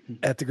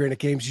the Granite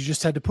Games, you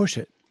just had to push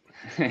it.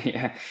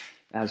 Yeah,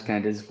 that was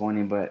kind of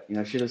disappointing, but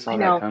should have saw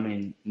that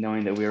coming,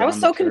 knowing that we were. I was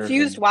so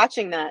confused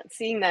watching that,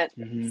 seeing that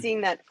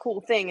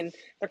cool thing, and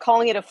they're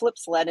calling it a flip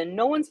sled, and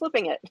no one's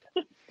flipping it.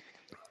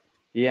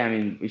 Yeah, I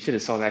mean, we should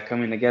have saw that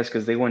coming, I guess,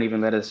 because they won't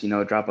even let us,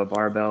 drop a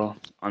barbell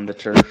on the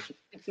turf,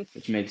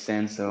 which makes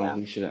sense. So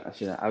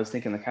yeah. I was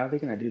thinking, like, how are they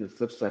gonna do the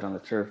flip sled on the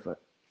turf? But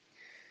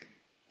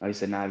I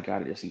said, nah, I've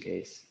got it just in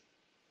case.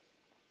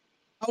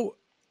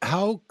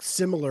 How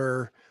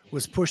similar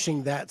was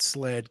pushing that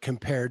sled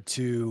compared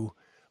to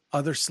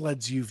other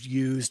sleds you've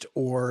used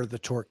or the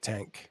torque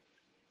tank?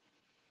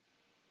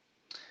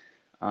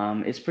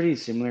 It's pretty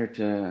similar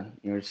to,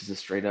 it's just a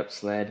straight up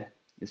sled.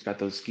 It's got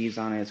those skis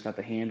on it. It's got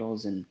the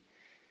handles, and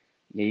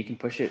yeah, you can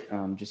push it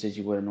just as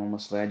you would a normal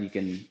sled. You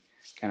can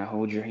kind of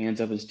hold your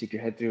hands up and stick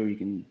your head through. You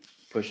can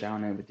push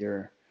on it with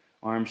your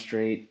arms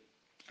straight.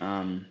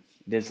 It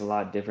is a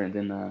lot different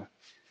than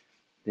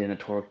the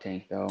torque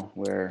tank though,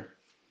 where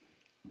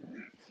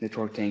the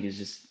torque tank is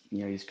just,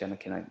 you just kind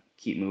of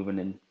keep moving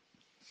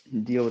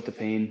and deal with the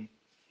pain.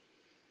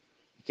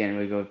 You can't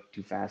really go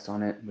too fast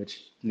on it,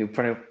 which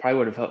probably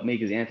would have helped me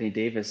because Anthony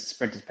Davis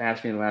sprinted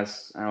past me the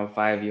last,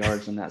 5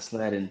 yards on that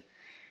sled and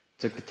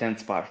took the 10th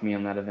spot for me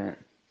on that event.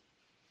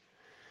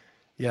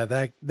 Yeah,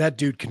 that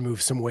dude can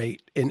move some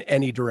weight in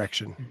any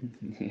direction,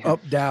 yeah.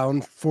 Up,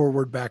 down,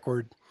 forward,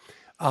 backward.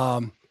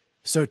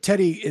 So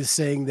Teddy is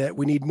saying that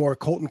we need more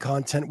Colten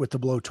content with the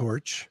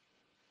blowtorch.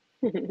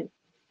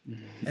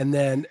 And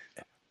then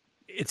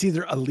it's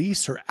either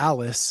Elise or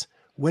Alice.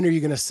 When are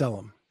you going to sell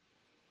them?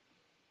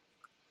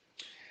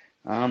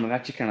 I've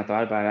actually kind of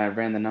thought about it. I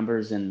ran the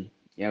numbers, and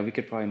yeah, we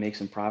could probably make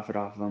some profit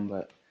off of them,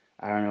 but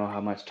I don't know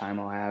how much time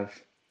I'll have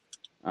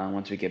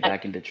once we get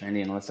back into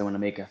training, unless I want to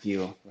make a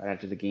few right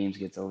after the games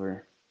gets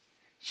over.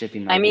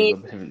 Shipping might be a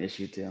little bit of an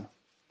issue too.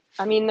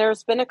 I mean,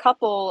 there's been a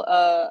couple,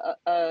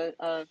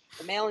 a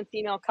male and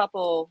female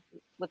couple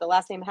with the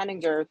last name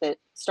Henninger that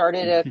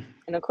started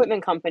an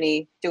equipment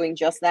company doing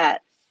just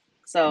that.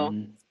 So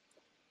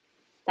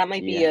That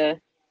might be Yeah.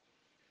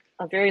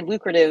 a very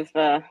lucrative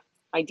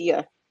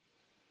idea.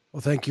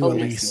 Well, thank you, Oh,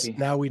 Elise.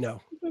 Now we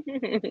know.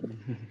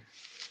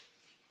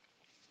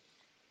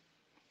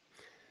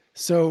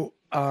 So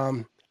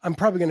I'm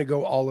probably going to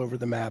go all over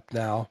the map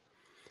now,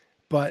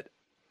 but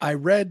I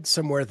read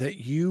somewhere that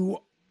you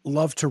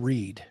love to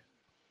read.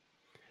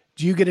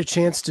 Do you get a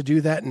chance to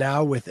do that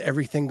now with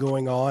everything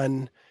going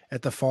on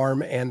at the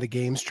farm and the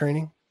games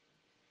training?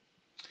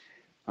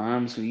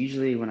 So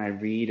usually when I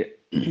read,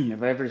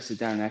 if I ever sit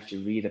down and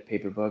actually read a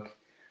paper book,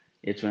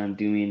 it's when I'm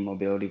doing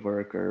mobility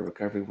work or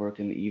recovery work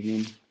in the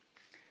evening.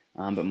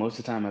 But most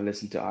of the time I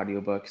listen to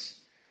audiobooks.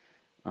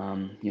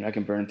 I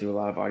can burn through a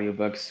lot of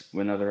audiobooks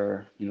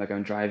whenever, like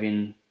I'm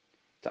driving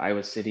to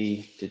Iowa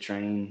City to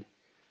train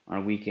on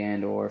a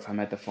weekend, or if I'm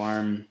at the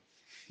farm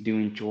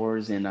doing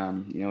chores and,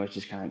 it's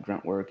just kind of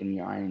grunt work and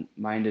your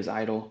mind is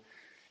idle.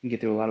 You can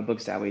get through a lot of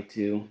books that way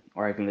too,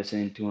 or I can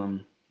listen to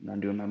them when I'm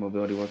doing my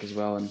mobility work as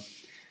well. And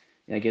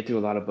I get through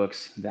a lot of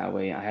books that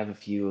way. I have a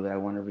few that I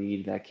want to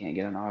read that I can't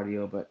get on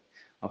audio, but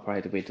I'll probably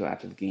have to wait till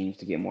after the games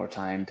to get more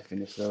time to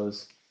finish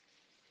those.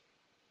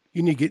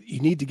 You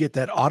need to get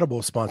that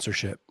Audible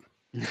sponsorship.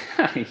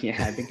 Yeah,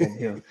 I think I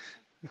do.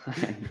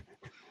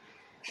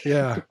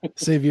 Yeah,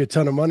 save you a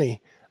ton of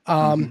money.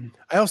 I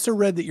also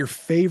read that your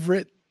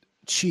favorite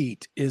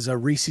cheat is a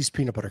Reese's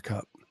peanut butter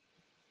cup.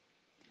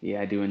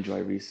 Yeah, I do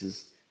enjoy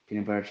Reese's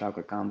peanut butter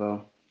chocolate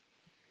combo.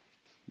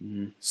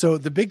 So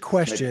the big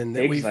question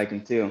that pigs like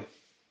them too.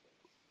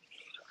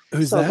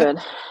 Who's so that? good.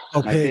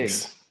 Oh, My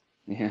pigs.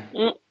 Yeah.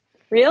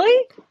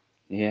 Really?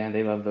 Yeah,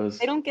 they love those.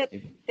 They don't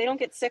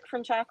get sick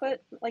from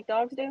chocolate like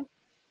dogs do?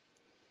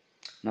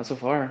 Not so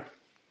far.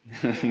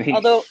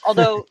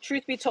 Although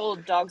truth be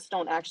told, dogs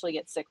don't actually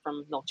get sick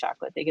from milk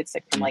chocolate. They get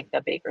sick from like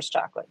the baker's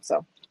chocolate. So,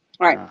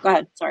 all right, go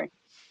ahead. Sorry.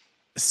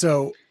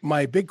 So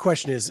my big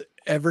question is,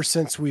 ever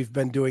since we've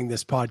been doing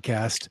this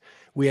podcast,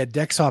 we had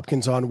Dex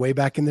Hopkins on way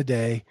back in the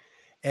day,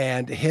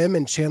 and him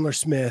and Chandler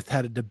Smith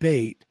had a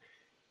debate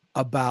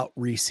about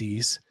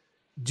Reese's.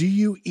 Do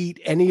you eat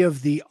any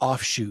of the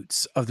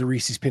offshoots of the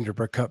Reese's peanut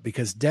butter cup?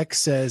 Because Dex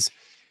says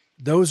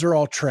those are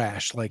all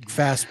trash, like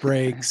fast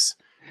breaks,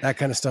 that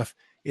kind of stuff.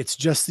 It's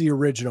just the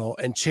original.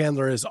 And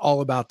Chandler is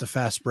all about the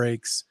fast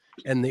breaks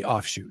and the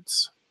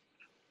offshoots.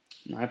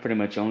 I pretty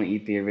much only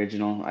eat the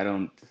original. I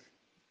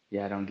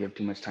don't give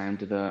too much time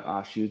to the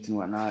offshoots and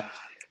whatnot.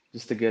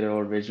 Just the good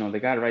old original. They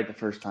got it right the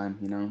first time,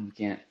 You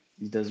can't,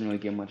 it doesn't really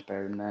get much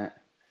better than that.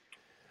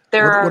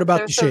 What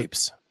about the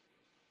shapes?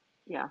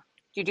 Yeah.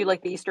 Do you do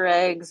like the Easter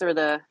eggs or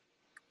the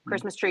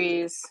Christmas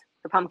trees,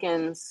 the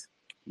pumpkins?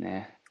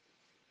 Nah.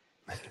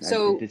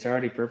 So it's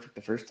already perfect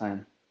the first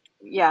time.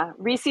 Yeah.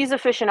 Reese's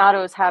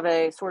aficionados have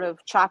a sort of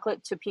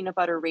chocolate to peanut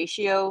butter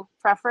ratio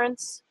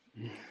preference.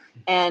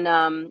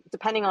 And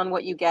depending on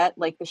what you get,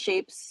 like the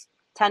shapes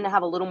tend to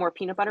have a little more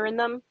peanut butter in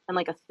them and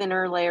like a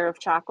thinner layer of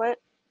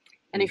chocolate.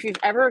 And if you've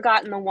ever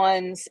gotten the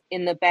ones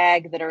in the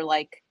bag that are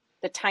like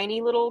the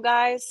tiny little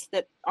guys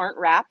that aren't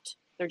wrapped,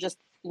 they're just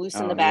loose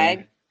in the bag.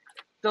 Yeah.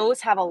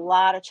 Those have a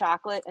lot of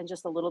chocolate and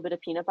just a little bit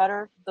of peanut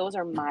butter. Those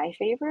are my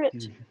favorite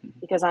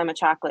because I'm a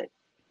chocolate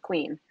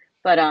queen.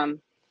 But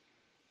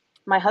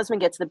my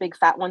husband gets the big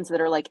fat ones that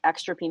are like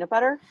extra peanut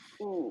butter.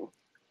 Ooh,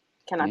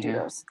 cannot do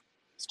those.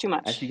 It's too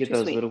much. I should get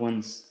those sweet little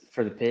ones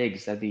for the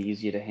pigs. That'd be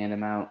easier to hand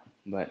them out.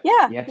 But you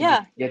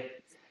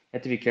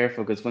have to be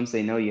careful because once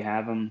they know you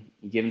have them,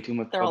 you give them too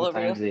much. They're all over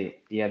times you.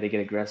 They get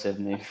aggressive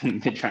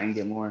and they try and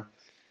get more.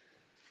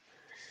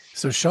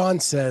 So Sean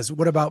says,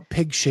 what about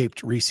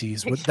pig-shaped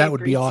Reese's? That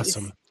would be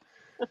awesome.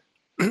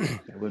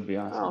 That would be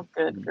awesome. Oh,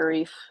 good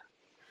grief.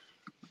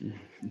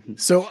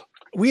 So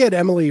we had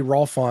Emily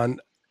Rolfe on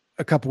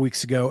a couple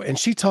weeks ago, and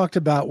she talked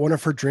about one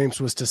of her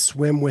dreams was to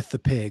swim with the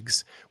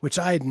pigs, which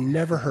I had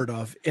never heard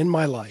of in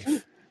my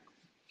life.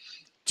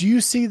 Do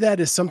you see that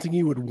as something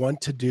you would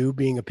want to do,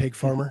 being a pig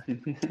farmer?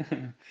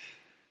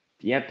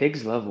 Yeah,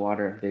 pigs love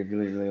water. They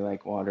really, really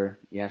like water.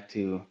 You have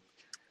to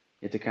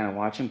kind of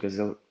watch them because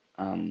they'll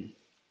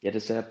you have to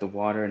set up the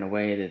water in a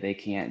way that they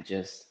can't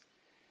just,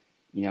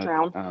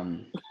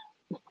 drown.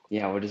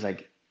 Or just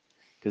like,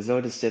 because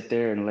they'll just sit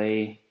there and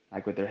lay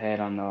like with their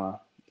head on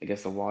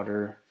the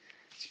water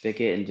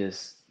spigot and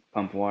just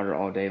pump water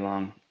all day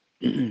long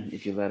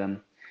if you let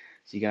them.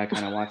 So you gotta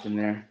kind of watch them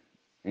there,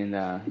 and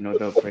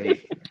they'll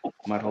create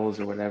mud holes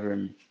or whatever.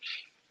 And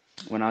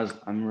I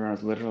remember when I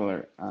was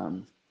little,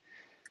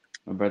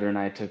 my brother and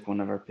I took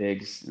one of our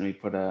pigs and we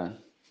put a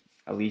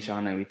leash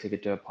on it. We took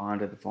it to a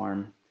pond at the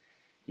farm.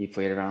 He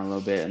played around a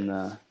little bit in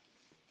the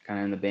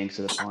banks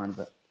of the pond,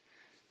 but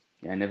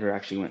I never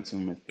actually went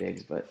swimming with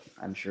pigs, but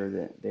I'm sure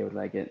that they would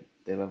like it.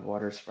 They love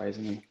water,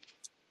 surprisingly.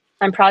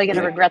 I'm probably going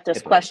to regret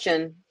this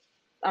question.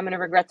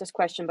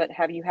 But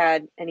have you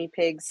had any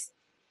pigs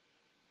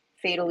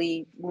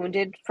fatally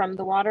wounded from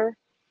the water?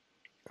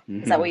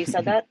 Is that why you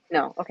said that?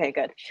 No. Okay,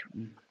 good.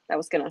 That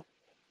was going to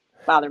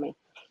bother me.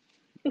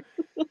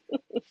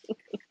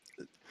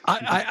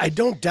 I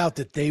don't doubt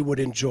that they would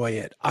enjoy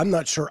it. I'm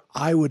not sure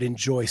I would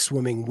enjoy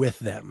swimming with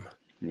them.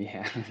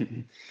 Yeah.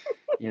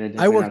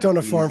 I worked on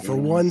a farm for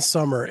one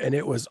summer and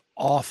it was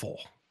awful.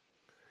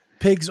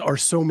 pigs are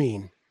so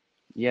mean.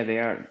 Yeah, they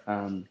are.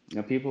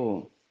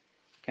 People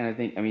kind of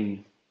think, I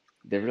mean,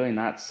 they're really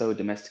not so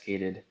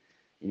domesticated,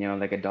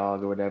 like a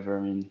dog or whatever.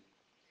 I mean,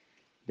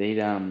 they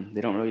don't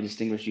really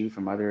distinguish you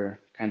from other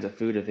kinds of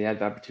food. If they had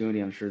the opportunity,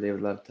 I'm sure they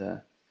would love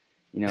to,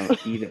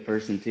 eat a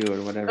person too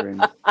or whatever.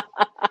 And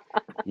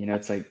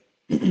it's like,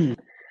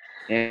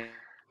 and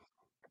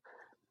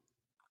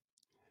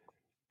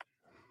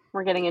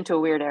We're getting into a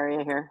weird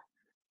area here.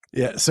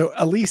 Yeah. So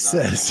Elise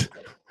says,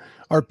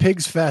 are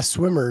pigs fast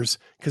swimmers?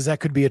 Because that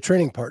could be a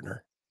training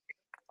partner.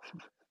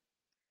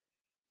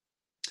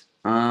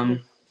 I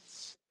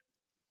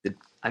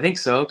think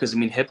so, because I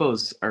mean,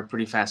 hippos are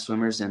pretty fast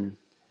swimmers, and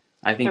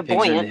I think They're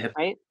pigs are buoyant,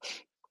 right?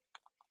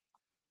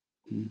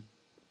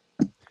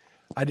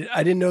 I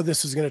didn't know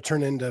this was going to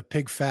turn into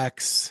pig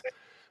facts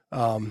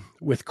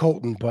with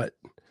Colten, but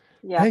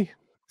Yeah. hey,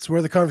 it's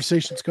where the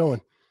conversation's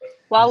going.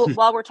 While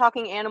we're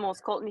talking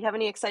animals, Colten, do you have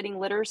any exciting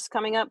litters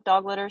coming up?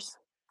 Dog litters?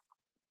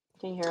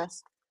 Can you hear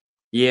us?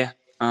 Yeah.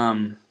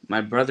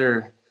 My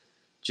brother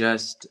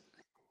just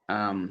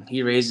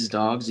he raises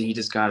dogs, and he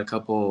just got a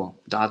couple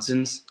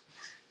Dachshunds.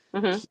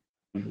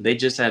 Mm-hmm. They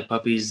just had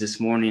puppies this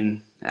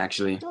morning,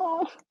 actually.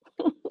 Oh.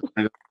 I'm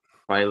gonna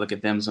probably look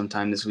at them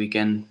sometime this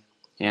weekend.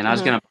 And I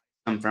was gonna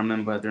buy some from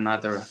them, but they're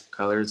not the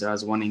colors I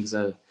was wanting.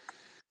 So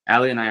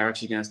Allie and I are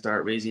actually gonna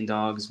start raising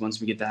dogs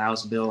once we get the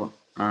house built.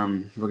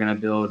 We're gonna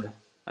build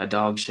a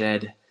dog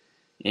shed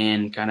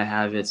and kind of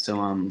have it so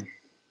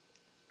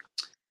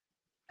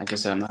like I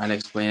said, I'm not gonna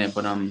explain it,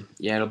 but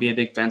yeah, it'll be a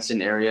big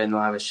fenced-in area, and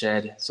they'll have a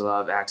shed, so they'll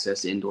have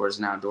access to indoors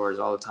and outdoors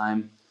all the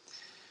time.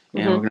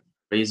 And we're gonna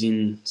be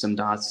raising some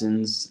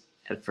Dachshunds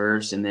at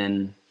first, and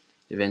then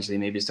eventually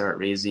maybe start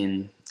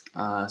raising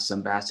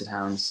some Basset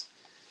Hounds.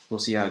 We'll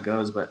see how it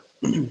goes, but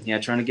yeah,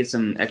 trying to get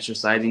some extra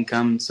side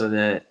income so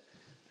that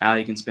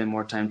Allie can spend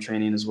more time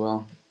training as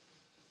well.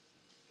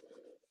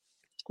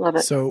 Love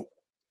it. So,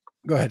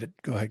 go ahead,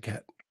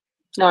 Kat.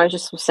 No, I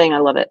just was saying I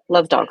love it.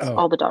 Love dogs.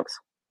 All the dogs.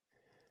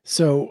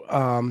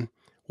 So,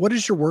 what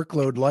is your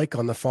workload like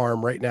on the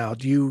farm right now?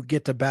 Do you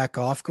get to back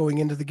off going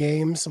into the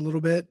games a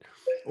little bit,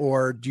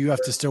 or do you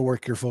have to still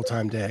work your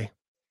full-time day?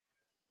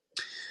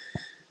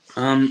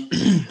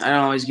 I don't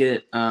always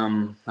get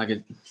like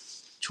a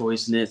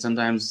choice in it.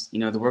 Sometimes,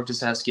 the work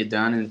just has to get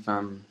done,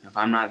 and if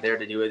I'm not there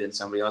to do it, then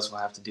somebody else will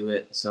have to do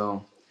it.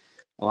 So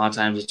a lot of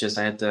times it's just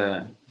I have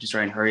to just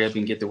try and hurry up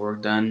and get the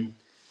work done,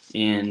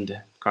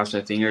 and cross my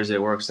fingers that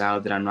it works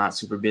out, that I'm not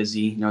super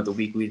busy, the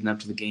week leading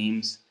up to the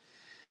games.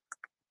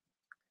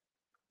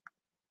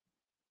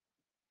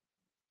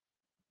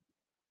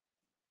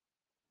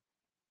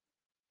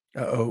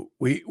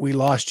 We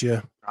lost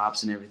you.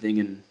 Props and everything,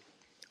 and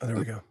there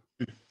we go.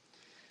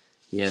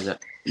 Yeah,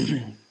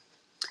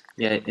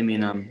 yeah. I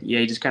mean, yeah.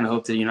 You just kind of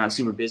hope that you're not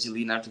super busy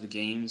leading up to the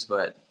games,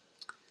 but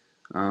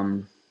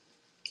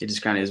it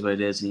just kind of is what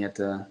it is, and you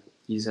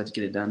just have to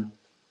get it done.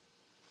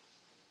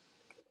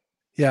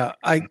 Yeah,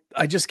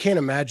 I just can't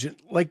imagine.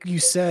 Like you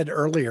said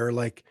earlier,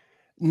 like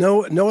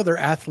no other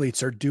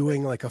athletes are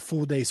doing like a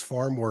full day's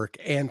farm work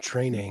and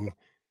training.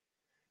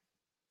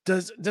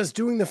 Does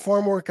doing the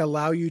farm work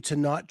allow you to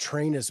not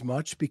train as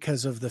much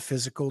because of the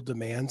physical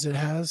demands it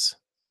has?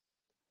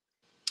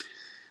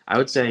 I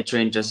would say I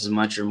train just as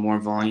much or more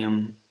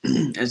volume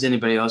as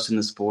anybody else in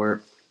the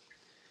sport.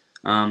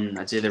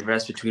 I'd say the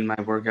rest between my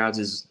workouts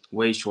is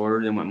way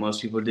shorter than what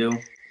most people do.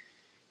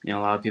 A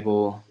lot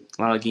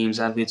of games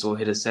athletes will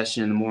hit a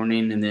session in the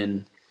morning and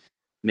then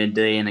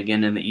midday and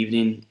again in the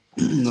evening.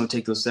 They'll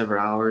take those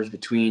several hours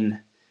between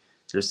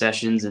their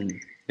sessions,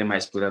 and they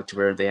might split up to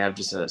where they have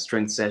just a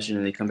strength session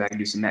and they come back and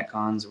do some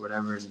metcons or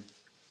whatever.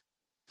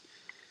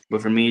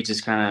 But for me, it's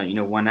just kind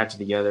of, one after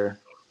the other.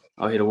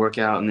 I'll hit a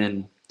workout and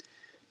then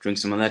drink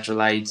some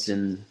electrolytes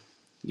and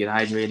get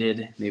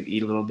hydrated, maybe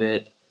eat a little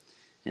bit.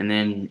 And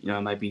then,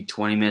 it might be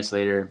 20 minutes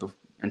later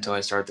until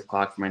I start the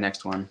clock for my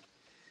next one.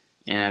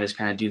 And I just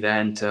kind of do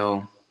that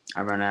until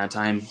I run out of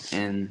time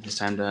and it's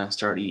time to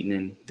start eating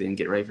and then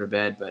get ready for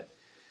bed. But,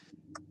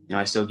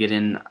 I still get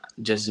in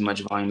just as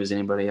much volume as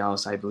anybody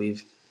else, I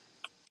believe.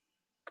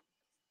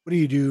 What do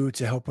you do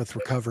to help with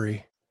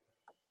recovery?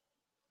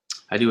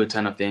 I do a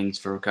ton of things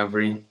for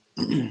recovery.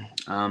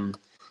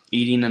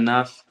 Eating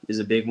enough is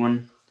a big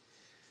one.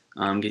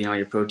 Getting all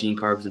your protein,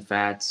 carbs, and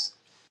fats.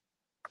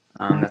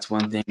 That's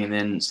one thing. And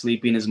then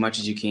sleeping as much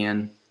as you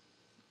can.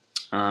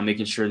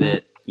 Making sure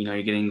that,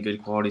 you're getting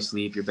good quality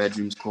sleep, your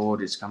bedroom's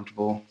cold, it's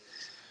comfortable,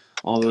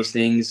 all those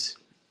things.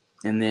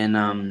 And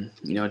then,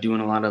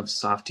 doing a lot of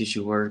soft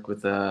tissue work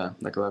with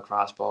like a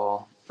lacrosse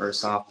ball or a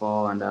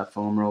softball and a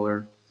foam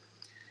roller.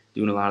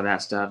 Doing a lot of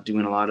that stuff.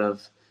 Doing a lot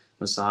of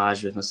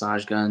massage with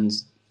massage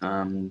guns.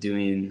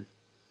 Doing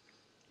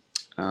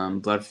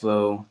blood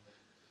flow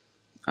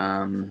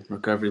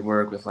recovery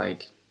work with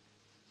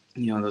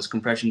those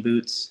compression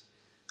boots.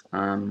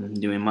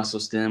 Doing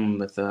muscle stim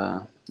with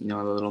the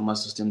little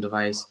muscle stim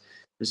device.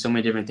 There's so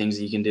many different things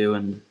that you can do,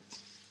 and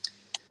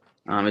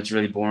it's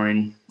really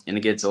boring and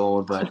it gets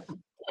old, but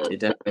it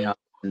definitely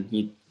helps. And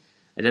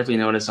I definitely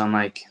notice on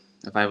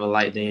if I have a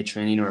light day of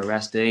training or a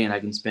rest day and I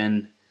can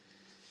spend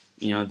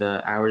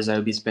the hours I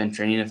would be spent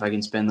training, if I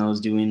can spend those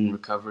doing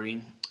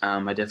recovery,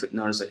 I definitely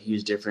notice a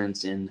huge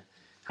difference in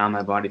how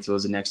my body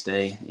feels the next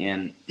day,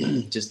 and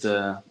just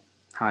how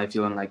I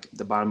feel in like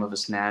the bottom of a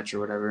snatch or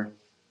whatever.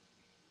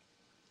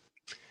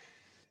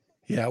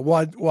 Yeah,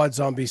 Wad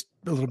Zombie's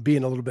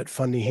being a little bit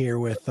funny here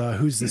with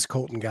who's this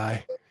Colten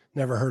guy?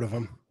 Never heard of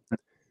him.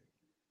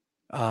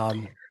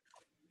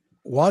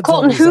 Wad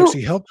Colten, Zombie's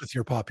actually helped with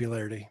your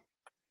popularity.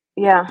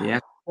 Yeah,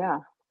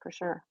 for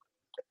sure.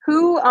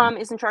 Who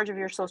is in charge of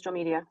your social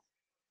media?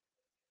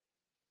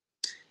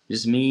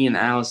 Just me and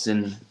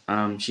Allison.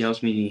 She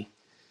helps me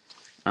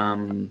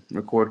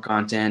record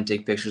content,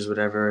 take pictures,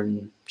 whatever,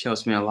 and she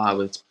helps me a lot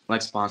with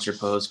like sponsor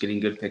posts, getting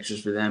good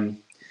pictures for them,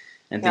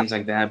 and things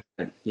like that.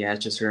 But yeah,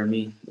 it's just her and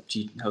me.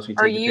 She helps me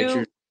take the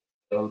pictures.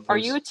 Are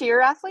you a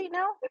tier athlete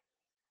now?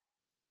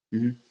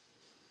 Mm-hmm.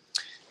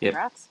 Yep.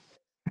 Congrats.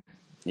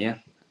 Yeah.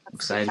 That's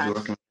excited to be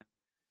working with them.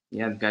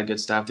 Yeah, they've got good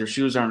stuff. Their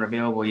shoes aren't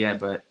available yet,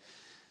 but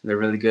they're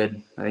really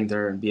good. I think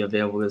they'll be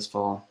available this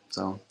fall.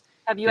 So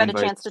have you had a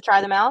chance to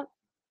try them out?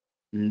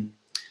 Mm-hmm.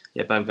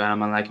 Yep, I've got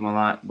them. I like them a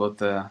lot, both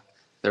the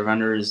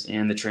runners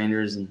and the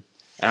trainers. And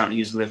I don't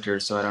use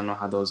lifters, so I don't know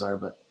how those are,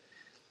 but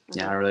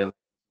yeah, I really like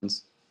them.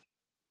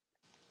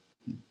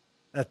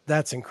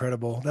 That's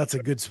incredible. That's a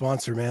good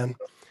sponsor, man.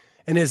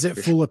 And is it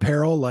full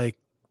apparel, like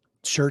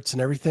shirts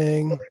and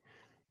everything?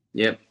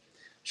 Yep,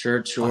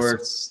 shirts,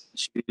 shorts,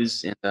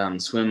 shoes,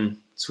 and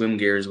swim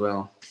gear as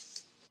well.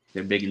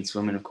 They're big in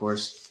swimming, of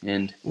course.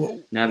 And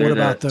now they're what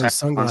about those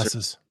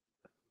sunglasses?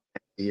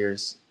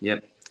 Years.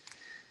 Yep.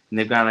 And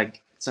they've got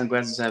like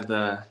sunglasses have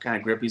the kind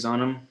of grippies on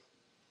them,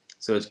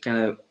 so it's kind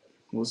of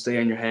will stay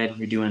on your head if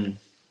you're doing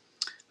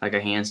like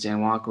a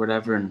handstand walk or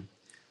whatever. And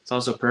it's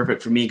also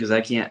perfect for me because I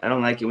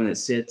don't like it when it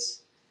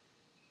sits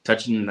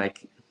touching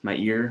like my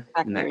ear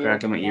and that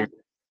crack in my ear.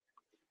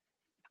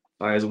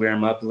 I always wear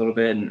them up a little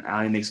bit, and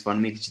Allie makes fun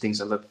of me because she thinks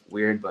I look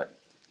weird. But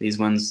these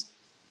ones,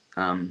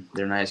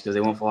 they're nice because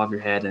they won't fall off your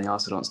head, and they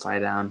also don't slide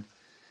down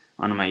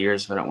onto my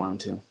ears if I don't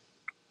want them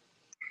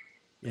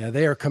to. Yeah,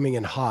 they are coming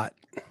in hot.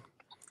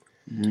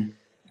 Mm-hmm.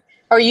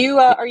 Are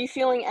you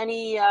feeling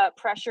any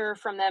pressure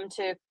from them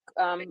to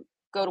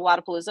go to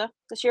Wodapalooza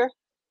this year?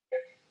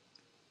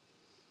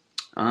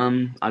 I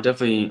want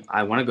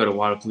to go to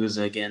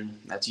Wodapalooza again.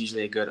 That's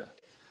usually a good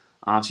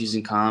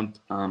off-season comp.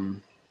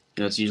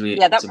 It's usually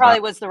that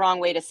probably was the wrong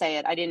way to say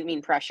it. I didn't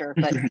mean pressure,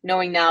 but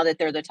knowing now that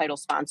they're the title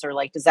sponsor,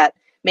 like, does that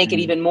make it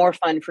even more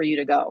fun for you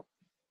to go?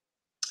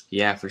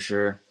 Yeah, for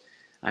sure.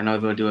 I know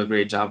they'll do a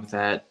great job with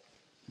that.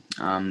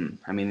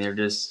 They're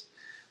just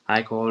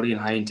high quality and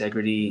high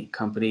integrity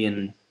company,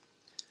 and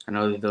I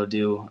know that they'll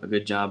do a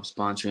good job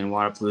sponsoring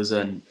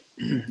Wodapalooza, and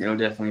it'll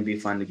definitely be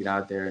fun to get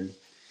out there and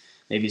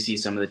maybe see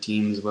some of the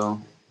teams as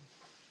well.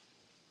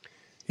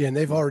 Yeah, and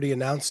they've already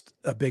announced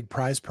a big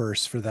prize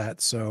purse for that,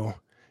 so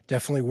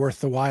definitely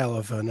worth the while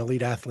of an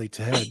elite athlete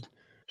to head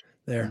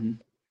there.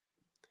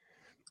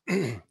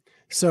 Mm-hmm.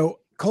 So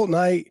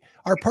Colten,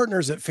 our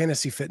partners at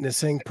Fantasy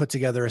Fitnessing put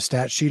together a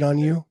stat sheet on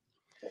you.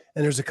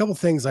 And there's a couple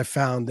things I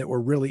found that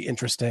were really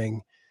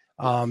interesting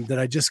that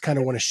I just kind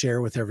of want to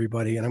share with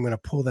everybody. And I'm going to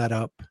pull that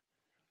up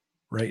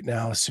right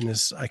now as soon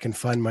as I can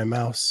find my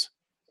mouse.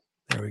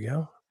 There we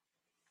go.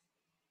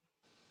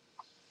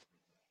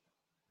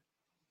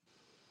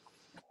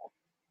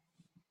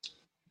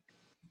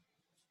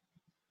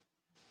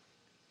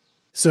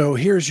 So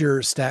here's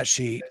your stat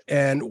sheet.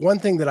 And one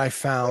thing that I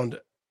found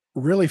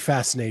really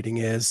fascinating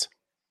is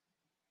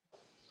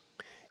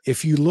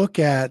if you look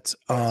at,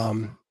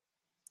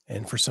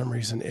 and for some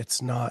reason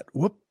it's not,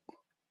 I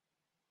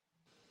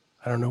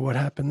don't know what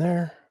happened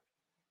there.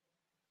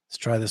 Let's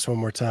try this one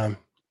more time.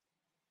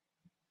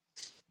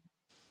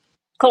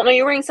 Colten, are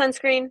you wearing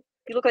sunscreen?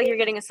 You look like you're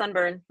getting a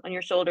sunburn on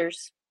your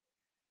shoulders.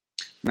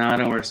 No, I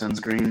don't wear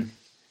sunscreen.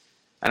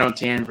 I don't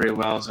tan very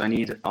well, so I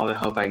need all the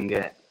help I can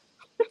get.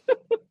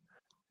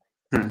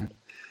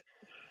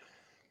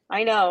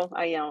 I know.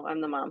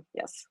 I'm the mom.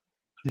 Yes.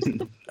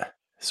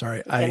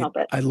 Sorry,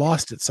 I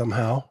lost it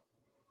somehow.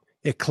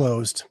 It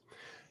closed.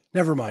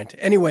 Never mind.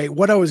 Anyway,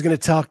 what I was going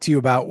to talk to you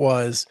about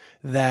was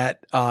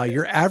that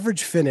your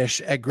average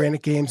finish at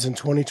Granite Games in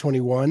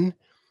 2021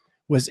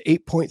 was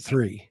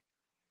 8.3.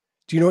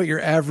 Do you know what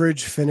your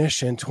average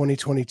finish in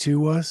 2022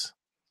 was?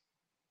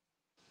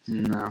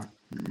 No.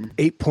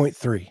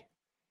 8.3.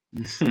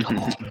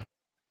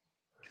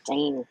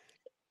 Dang.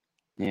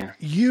 Yeah.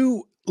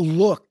 You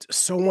looked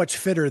so much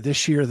fitter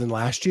this year than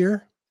last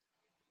year.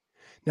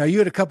 Now, you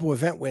had a couple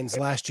event wins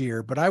last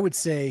year, but I would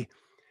say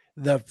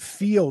the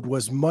field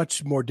was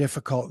much more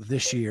difficult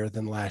this year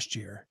than last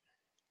year.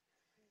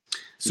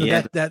 So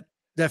that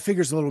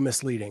figure's a little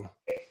misleading.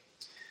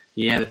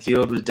 Yeah, the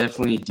field was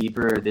definitely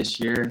deeper this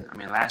year. I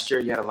mean, last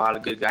year you had a lot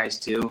of good guys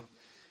too.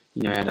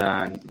 You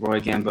had Roy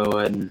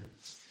Gamboa and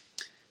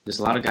just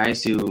a lot of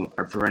guys who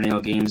are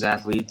perennial games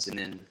athletes. And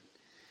then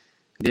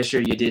this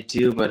year you did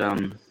too, but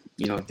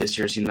this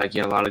year it seemed like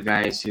you had a lot of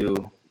guys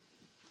who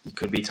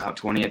could be top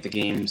 20 at the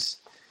games.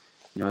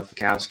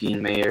 Fikowski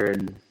and Mayer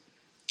and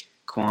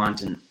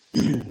Quant, and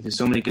there's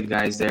so many good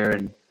guys there,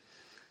 and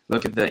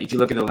if you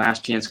look at the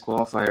last chance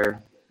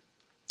qualifier,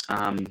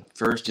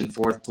 first and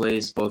fourth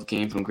place both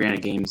came from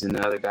Granite Games, and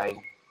the other guy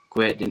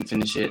quit, didn't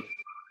finish it.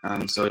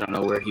 So I don't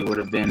know where he would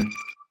have been.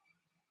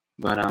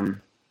 But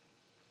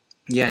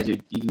yeah,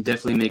 dude, you can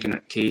definitely make a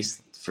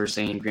case for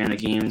saying Granite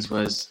Games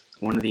was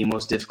one of the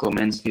most difficult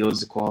men's fields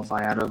to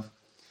qualify out of.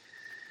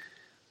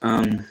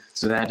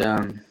 So that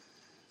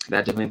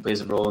definitely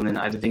plays a role. And then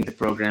I think the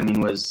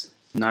programming was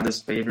not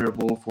as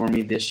favorable for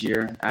me this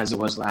year as it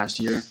was last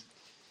year.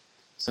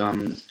 So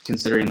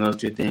considering those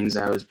two things,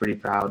 I was pretty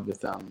proud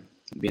with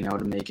being able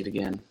to make it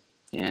again.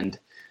 And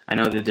I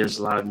know that there's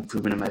a lot of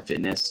improvement in my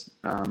fitness,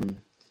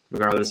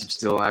 regardless of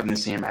still having the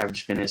same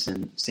average fitness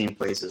and same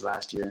place as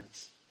last year.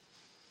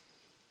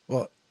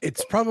 Well,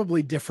 it's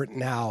probably different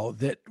now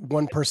that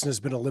one person has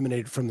been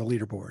eliminated from the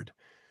leaderboard.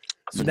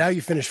 So now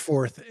you finish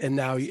fourth,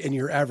 and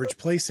your average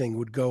placing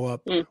would go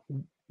up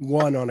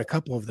one on a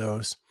couple of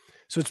those.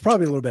 So it's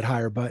probably a little bit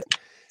higher. But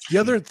the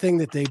other thing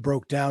that they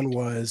broke down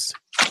was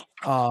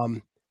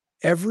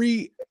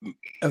every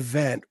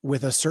event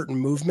with a certain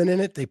movement in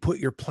it, they put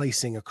your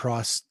placing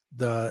across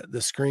the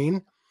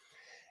screen,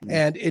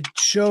 and it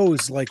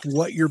shows like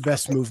what your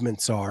best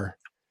movements are.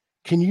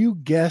 Can you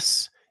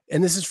guess?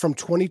 And this is from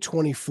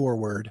 2020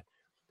 forward.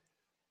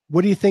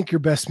 What do you think your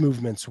best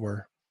movements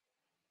were?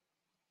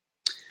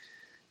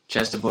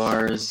 Chest to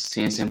bars,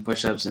 handstand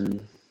push-ups,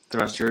 and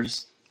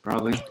thrusters,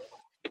 probably.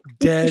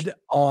 Dead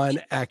on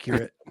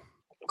accurate.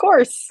 Of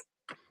course.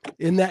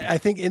 I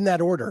think in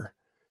that order.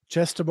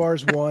 Chest to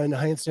bars 1,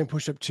 handstand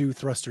push-up 2,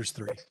 thrusters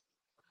 3.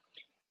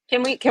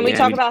 Can we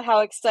talk about how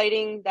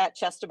exciting that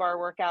chest to bar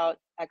workout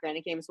at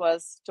Granite Games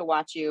was to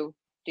watch you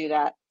do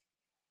that?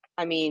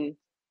 I mean,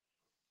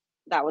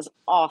 that was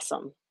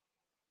awesome.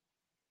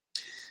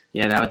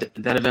 Yeah,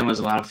 that event was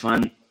a lot of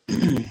fun.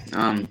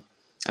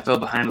 I fell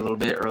behind a little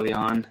bit early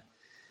on,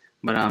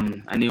 but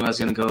I knew I was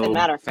going to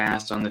go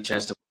fast on the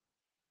chest.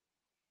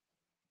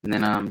 And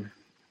then,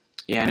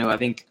 I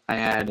think I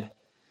had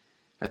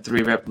a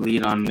 3-rep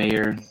lead on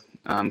Mayer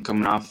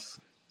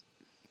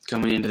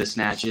coming into the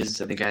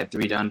snatches. I think I had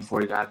 3 done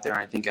before he got there.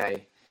 I think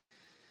I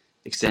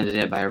extended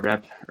it by a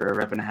rep or a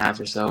rep and a half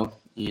or so.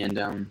 And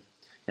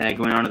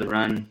going on to the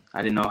run,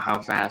 I didn't know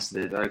how fast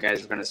the other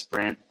guys were going to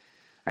sprint.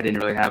 I didn't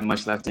really have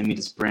much left in me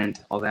to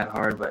sprint all that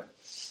hard, but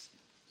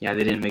yeah,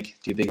 they didn't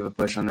make too big of a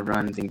push on the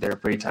run. I think they were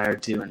pretty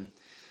tired too. And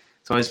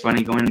it's always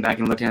funny going back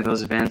and looking at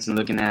those events and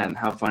looking at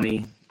how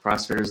funny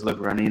CrossFitters look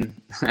running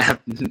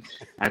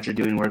after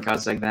doing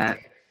workouts like that.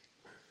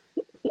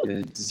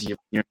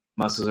 Your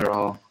muscles are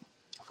all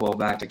full of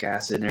lactic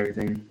acid and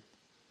everything.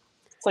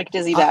 It's like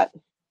dizzy bat.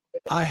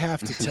 I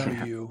have to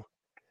tell you,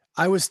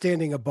 I was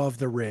standing above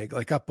the rig,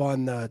 like up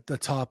on the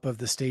top of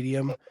the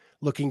stadium,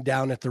 looking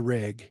down at the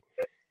rig.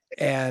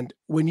 And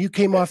when you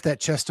came off that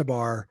chest to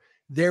bar,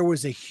 there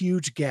was a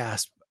huge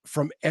gasp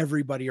from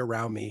everybody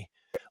around me.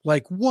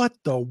 Like, what?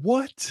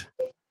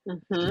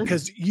 Mm-hmm.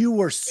 Because you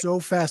were so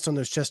fast on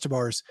those chest to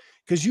bars.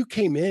 Because you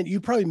came in, you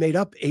probably made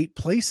up 8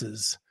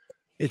 places.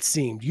 It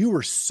seemed you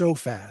were so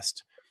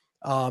fast.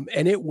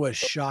 And it was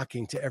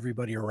shocking to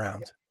everybody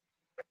around.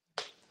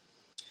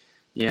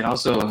 Yeah, it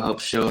also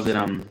helps show that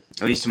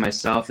at least to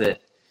myself,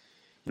 that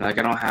I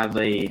don't have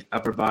a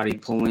upper body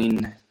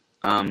pulling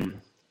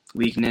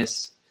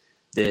weakness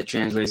that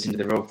translates into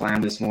the rope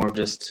climb. It's more of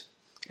just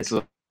it's a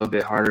little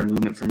bit harder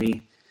movement for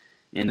me,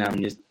 and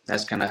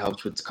that's kind of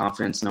helps with the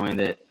confidence, knowing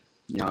that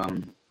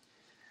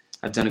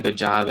I've done a good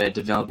job at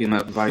developing my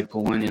upper body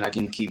pulling, and I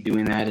can keep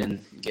doing that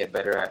and get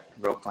better at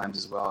rope climbs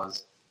as well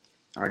as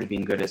already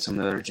being good at some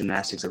of the other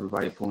gymnastics upper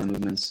body pulling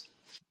movements.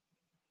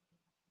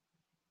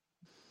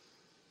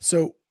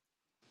 So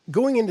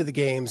going into the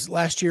games,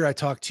 last year I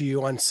talked to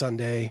you on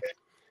Sunday.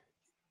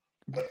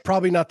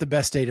 Probably not the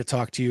best day to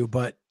talk to you,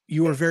 but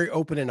you were very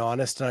open and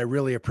honest, and I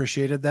really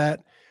appreciated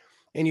that.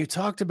 And you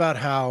talked about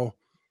how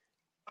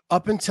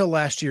up until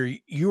last year,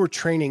 you were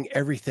training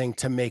everything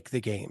to make the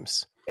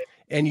games,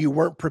 and you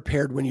weren't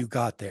prepared when you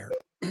got there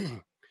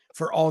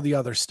for all the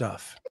other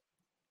stuff.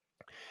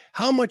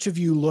 How much of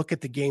you look at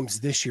the games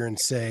this year and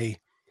say,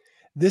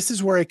 this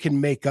is where I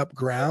can make up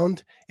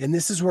ground, and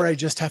this is where I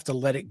just have to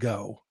let it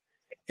go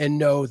and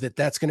know that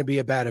that's going to be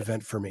a bad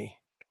event for me?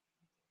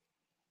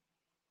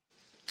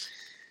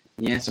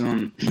 Yeah, so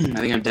I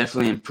think I'm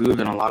definitely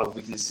improved on a lot of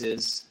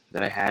weaknesses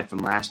that I had from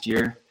last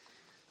year.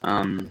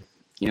 1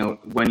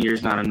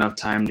 year's not enough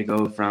time to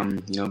go from,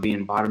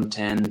 being bottom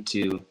 10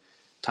 to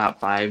top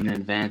 5 in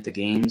an event at the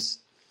games.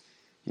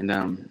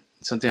 And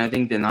something I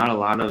think that not a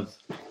lot of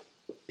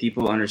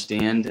people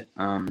understand,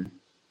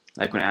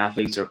 like when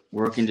athletes are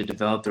working to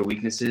develop their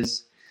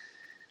weaknesses,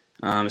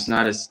 it's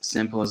not as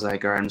simple as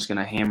like, all right, I'm just going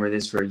to hammer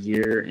this for a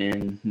year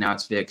and now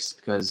it's fixed.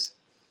 Because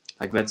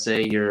like, let's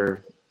say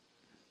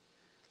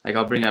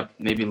I'll bring up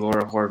maybe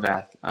Laura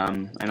Horvath.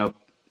 I know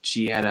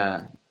she had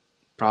a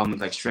problem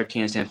with like strict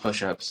handstand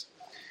push-ups,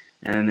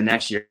 and then the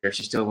next year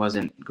she still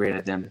wasn't great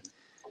at them.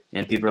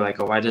 And people are like,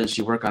 "Oh, why doesn't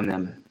she work on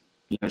them?"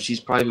 She's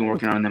probably been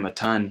working on them a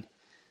ton,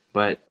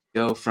 but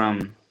go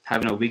from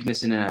having a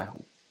weakness in a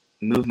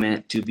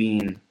movement to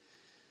being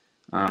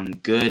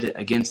good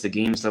against the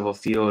games level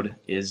field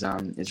is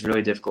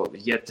really difficult.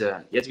 You have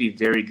to be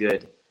very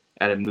good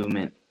at a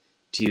movement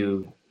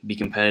to be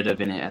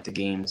competitive in it at the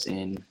games.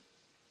 And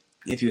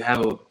if you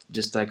have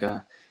just like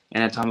a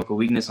anatomical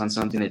weakness on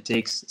something,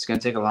 it's going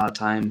to take a lot of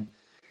time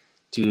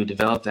to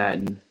develop that.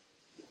 And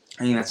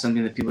I think that's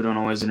something that people don't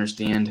always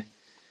understand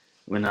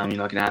when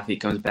like an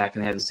athlete comes back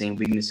and they have the same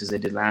weaknesses they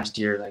did last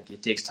year. Like,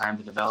 it takes time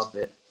to develop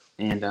it.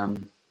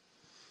 And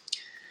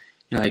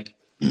like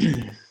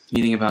you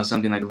think about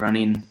something like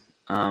running.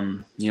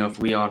 If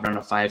we all run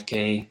a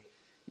 5K,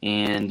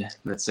 and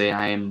let's say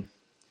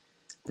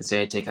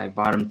I take like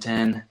bottom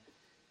 10,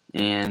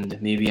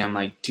 and maybe I'm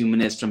like 2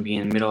 minutes from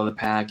being in the middle of the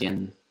pack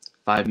and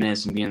 5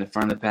 minutes from being in the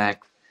front of the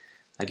pack.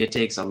 Like, it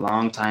takes a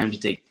long time to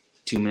take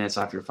 2 minutes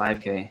off your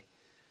 5K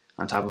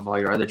on top of all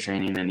your other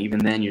training, and even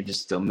then you're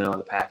just still middle of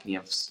the pack, and you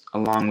have a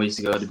long ways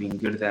to go to being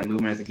good at that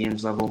movement at the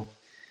games level,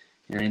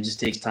 and it just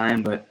takes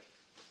time. But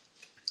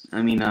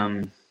I mean,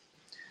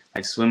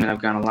 like swimming,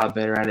 I've gotten a lot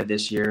better at it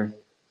this year.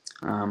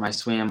 I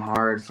swam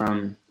hard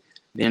from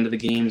the end of the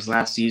games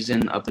last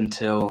season up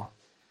until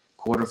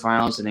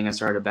quarterfinals. I think I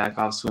started to back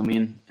off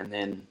swimming, and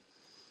then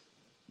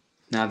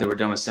now that we're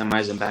done with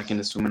semis, I'm back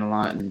into swimming a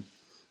lot. And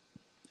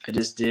I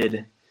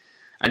did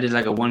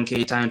like a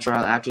 1K time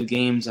trial after the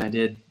games. I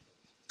did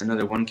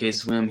another 1K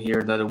swim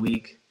here the other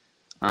week.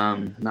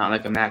 Not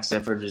like a max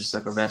effort, just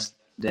like a rest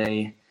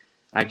day,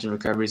 active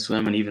recovery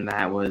swim, and even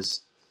that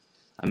was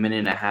a minute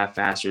and a half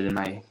faster than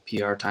my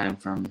PR time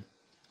from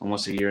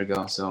almost a year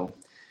ago. So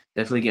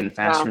definitely getting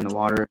faster in the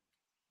water.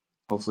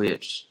 Hopefully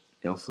it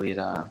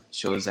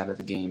shows that at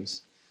the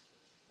games.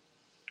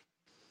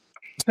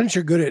 Since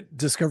you're good at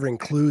discovering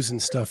clues and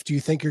stuff, do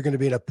you think you're going to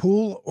be in a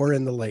pool or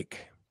in the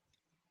lake?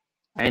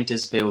 I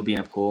anticipate we'll be in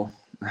a pool.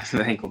 I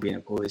think we'll be in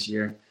a pool this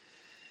year.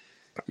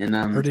 And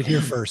heard it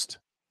here first.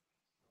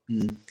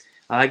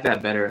 I like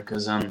that better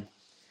because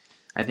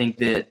I think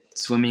that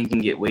swimming can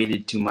get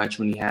weighted too much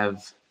when you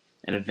have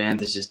an event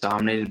that's just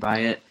dominated by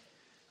it.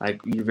 Like,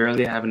 you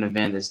rarely have an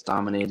event that's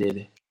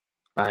dominated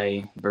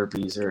by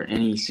burpees or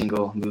any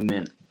single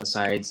movement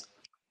besides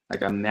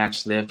like a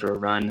max lift or a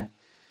run.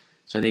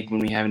 So I think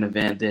when we have an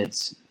event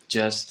that's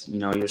just,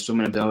 your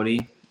swimming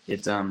ability,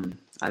 it's I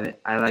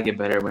like it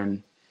better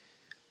when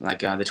like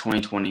the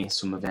 2020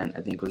 swim event,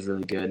 I think, was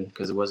really good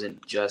because it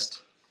wasn't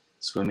just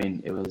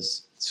swimming, it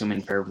was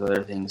swimming paired with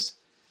other things.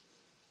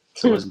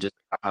 So it wasn't just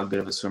how good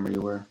of a swimmer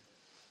you were.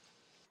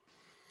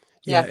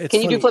 Yeah.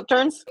 Can you do flip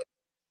turns?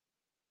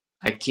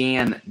 I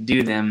can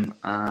do them.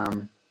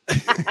 I'll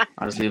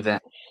just leave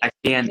that. I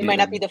can. You might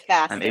not be the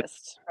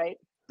fastest, right?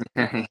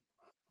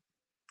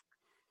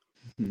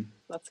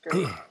 That's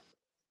great.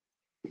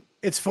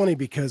 It's funny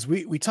because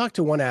we talked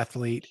to one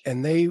athlete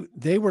and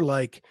they were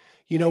like,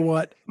 you know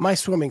what, my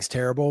swimming's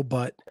terrible,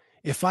 but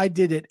if I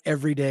did it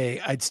every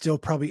day, I'd still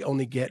probably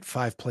only get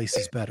 5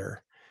 places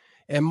better.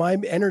 And my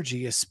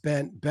energy is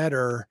spent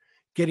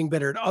getting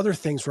better at other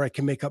things where I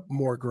can make up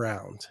more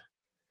ground.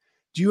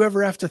 Do you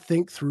ever have to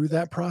think through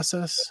that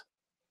process?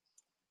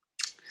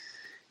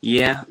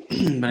 Yeah,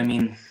 but I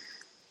mean,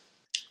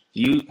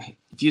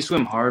 if you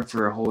swim hard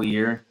for a whole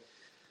year,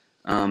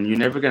 you're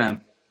never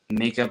gonna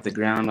make up the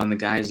ground on the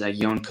guys like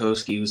Jon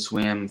Koski who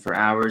swam for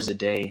hours a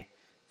day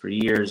for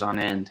years on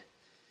end,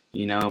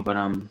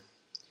 but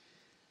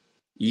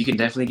you can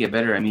definitely get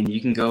better. I mean, you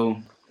can go,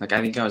 like,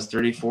 I think I was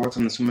 34th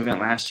on the swim event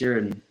last year,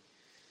 and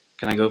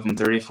can I go from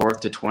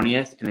 34th to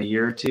 20th in a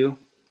year or two?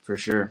 For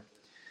sure.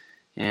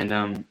 And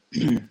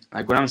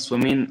like when I'm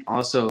swimming,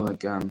 also,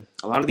 like, a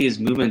lot of these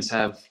movements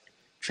have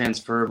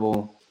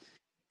transferable,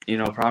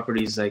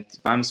 properties. Like,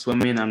 if I'm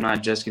swimming, I'm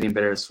not just getting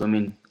better at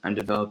swimming. I'm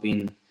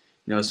developing,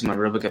 some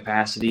aerobic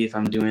capacity. If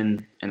I'm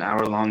doing an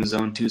hour-long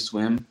zone 2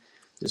 swim,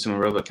 there's some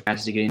aerobic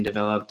capacity getting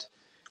developed.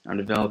 I'm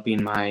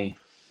developing my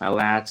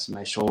lats,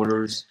 my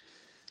shoulders,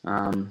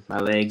 my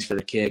legs for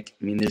the kick.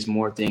 I mean, there's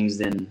more things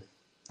than,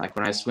 like,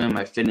 when I swim,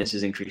 my fitness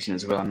is increasing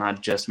as well,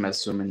 not just my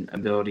swimming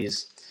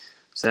abilities.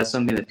 So that's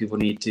something that people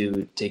need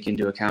to take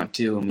into account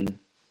too. I mean,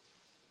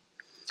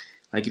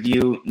 like, if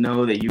you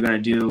know that you're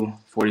going to do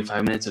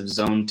 45 minutes of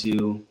zone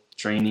 2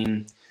 training,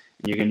 and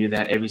you're going to do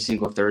that every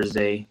single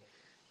Thursday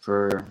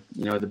for,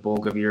 the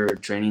bulk of your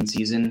training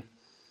season,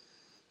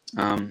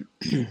 why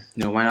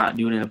not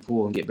do it in a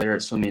pool and get better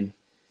at swimming?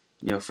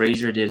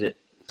 Frazier did it,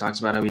 talks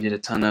about how he did a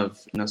ton of,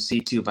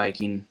 C2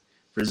 biking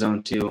for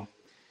zone 2.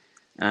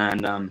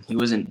 And he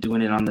wasn't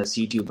doing it on the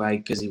C2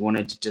 bike because he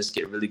wanted to just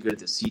get really good at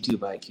the C2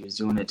 bike. He was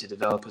doing it to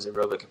develop his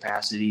aerobic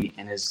capacity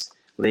and his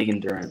leg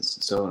endurance.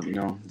 So,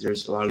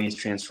 there's a lot of these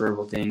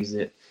transferable things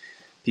that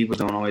people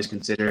don't always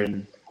consider.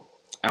 And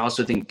I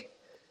also think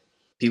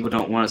people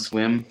don't want to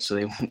swim,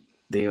 so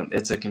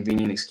it's a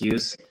convenient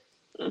excuse.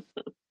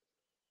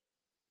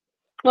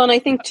 Well, and I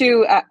think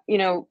too,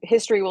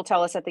 history will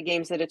tell us at the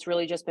games that it's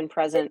really just been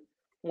present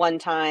one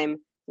time,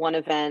 one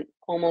event,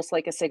 almost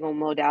like a single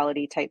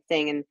modality type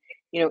thing. And,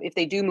 if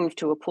they do move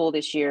to a pool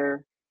this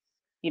year,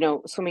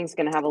 swimming's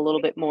going to have a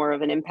little bit more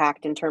of an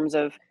impact in terms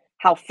of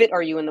how fit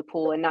are you in the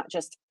pool and not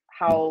just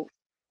how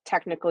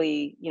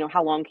technically,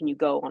 how long can you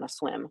go on a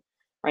swim.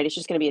 right? It's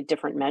just going to be a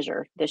different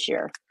measure this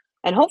year.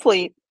 And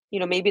hopefully,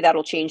 maybe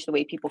that'll change the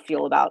way people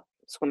feel about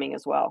swimming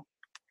as well.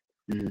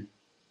 Mm.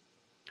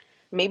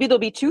 Maybe there'll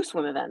be 2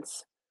 swim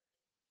events.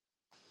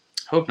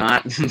 Hope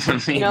not.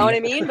 You know what I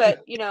mean?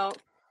 But,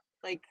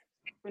 like,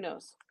 who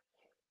knows?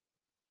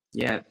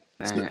 Yeah,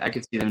 I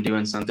could see them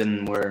doing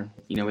something where,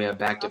 we have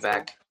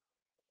back-to-back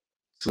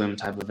swim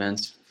type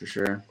events for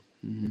sure.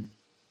 Mm-hmm.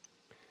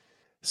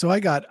 So I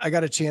got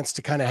a chance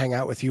to kind of hang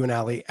out with you and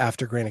Allie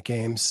after Granite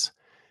Games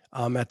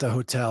at the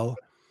hotel.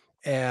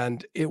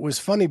 And it was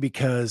funny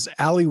because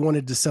Allie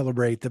wanted to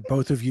celebrate that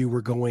both of you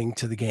were going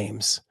to the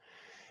games.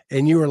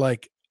 And you were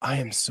like, I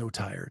am so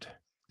tired.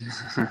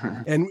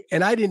 and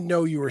I didn't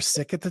know you were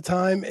sick at the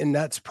time. And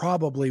that's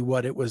probably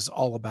what it was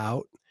all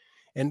about.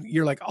 And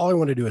you're like, all I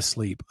want to do is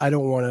sleep. I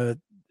don't want to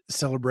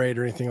celebrate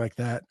or anything like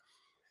that.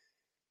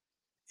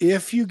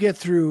 If you get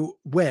through,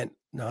 when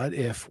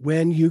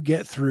you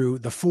get through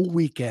the full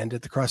weekend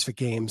at the CrossFit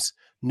Games,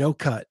 no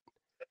cut,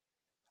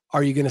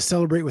 are you going to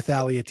celebrate with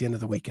Allie at the end of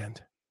the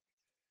weekend?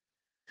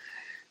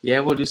 Yeah,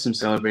 we'll do some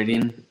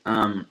celebrating.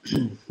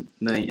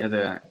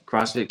 The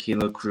CrossFit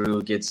Kilo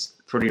crew gets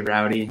pretty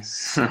rowdy,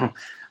 so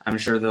I'm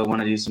sure they'll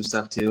want to do some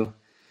stuff too.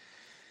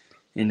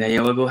 And yeah,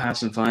 we'll go have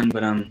some fun.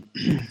 But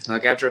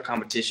like after a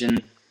competition,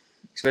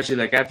 especially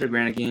like after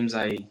Granite Games,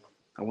 I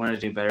wanted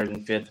to do better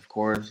than 5th,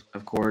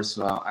 of course.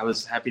 So I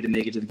was happy to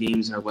make it to the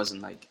games. I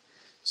wasn't like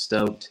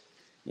stoked,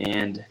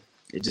 and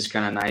it's just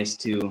kind of nice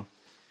to,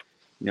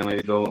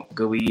 maybe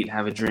go eat,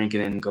 have a drink,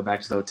 and then go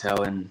back to the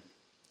hotel and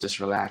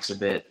just relax a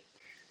bit.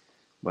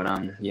 But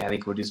yeah, I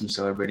think we'll do some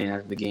celebrating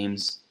after the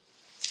games.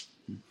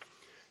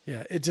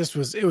 Yeah,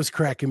 it was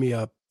cracking me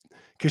up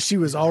because she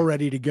was all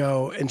ready to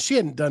go and she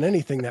hadn't done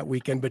anything that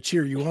weekend but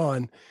cheer you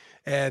on,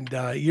 and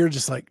you're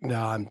just like,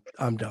 no,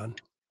 I'm done.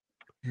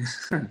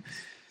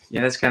 Yeah,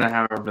 that's kind of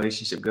how our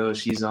relationship goes.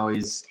 She's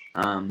always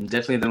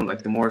definitely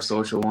the more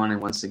social one and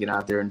wants to get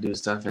out there and do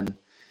stuff and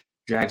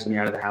drags me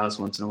out of the house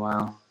once in a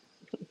while.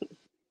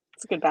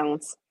 It's a good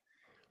balance.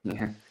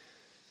 Yeah.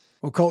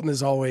 Well, Colten,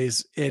 as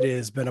always, it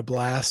has been a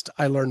blast.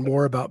 I learned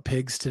more about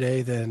pigs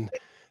today than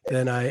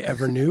I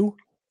ever knew,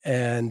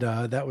 and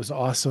that was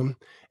awesome.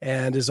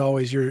 And as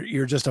always,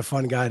 you're just a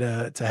fun guy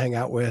to hang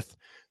out with.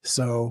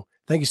 So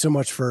thank you so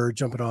much for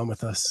jumping on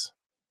with us.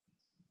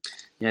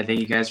 Yeah, thank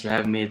you guys for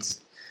having me.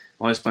 It's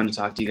always fun to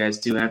talk to you guys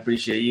too, and I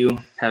appreciate you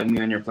having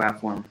me on your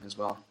platform as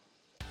well.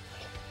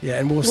 Yeah,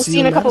 and we'll see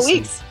you in a couple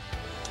weeks.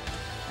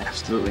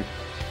 Absolutely.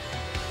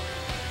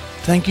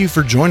 Thank you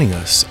for joining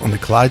us on the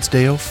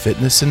Clydesdale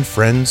Fitness and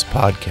Friends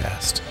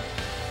podcast.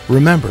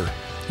 Remember,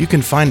 you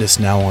can find us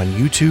now on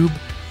YouTube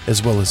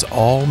as well as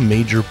all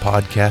major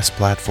podcast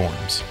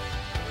platforms.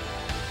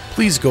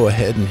 Please go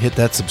ahead and hit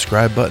that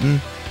subscribe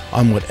button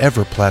on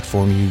whatever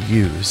platform you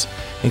use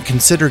and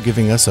consider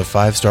giving us a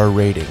 5-star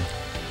rating.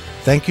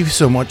 Thank you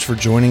so much for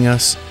joining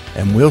us,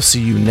 and we'll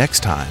see you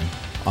next time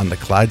on the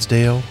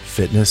Clydesdale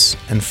Fitness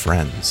and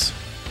Friends.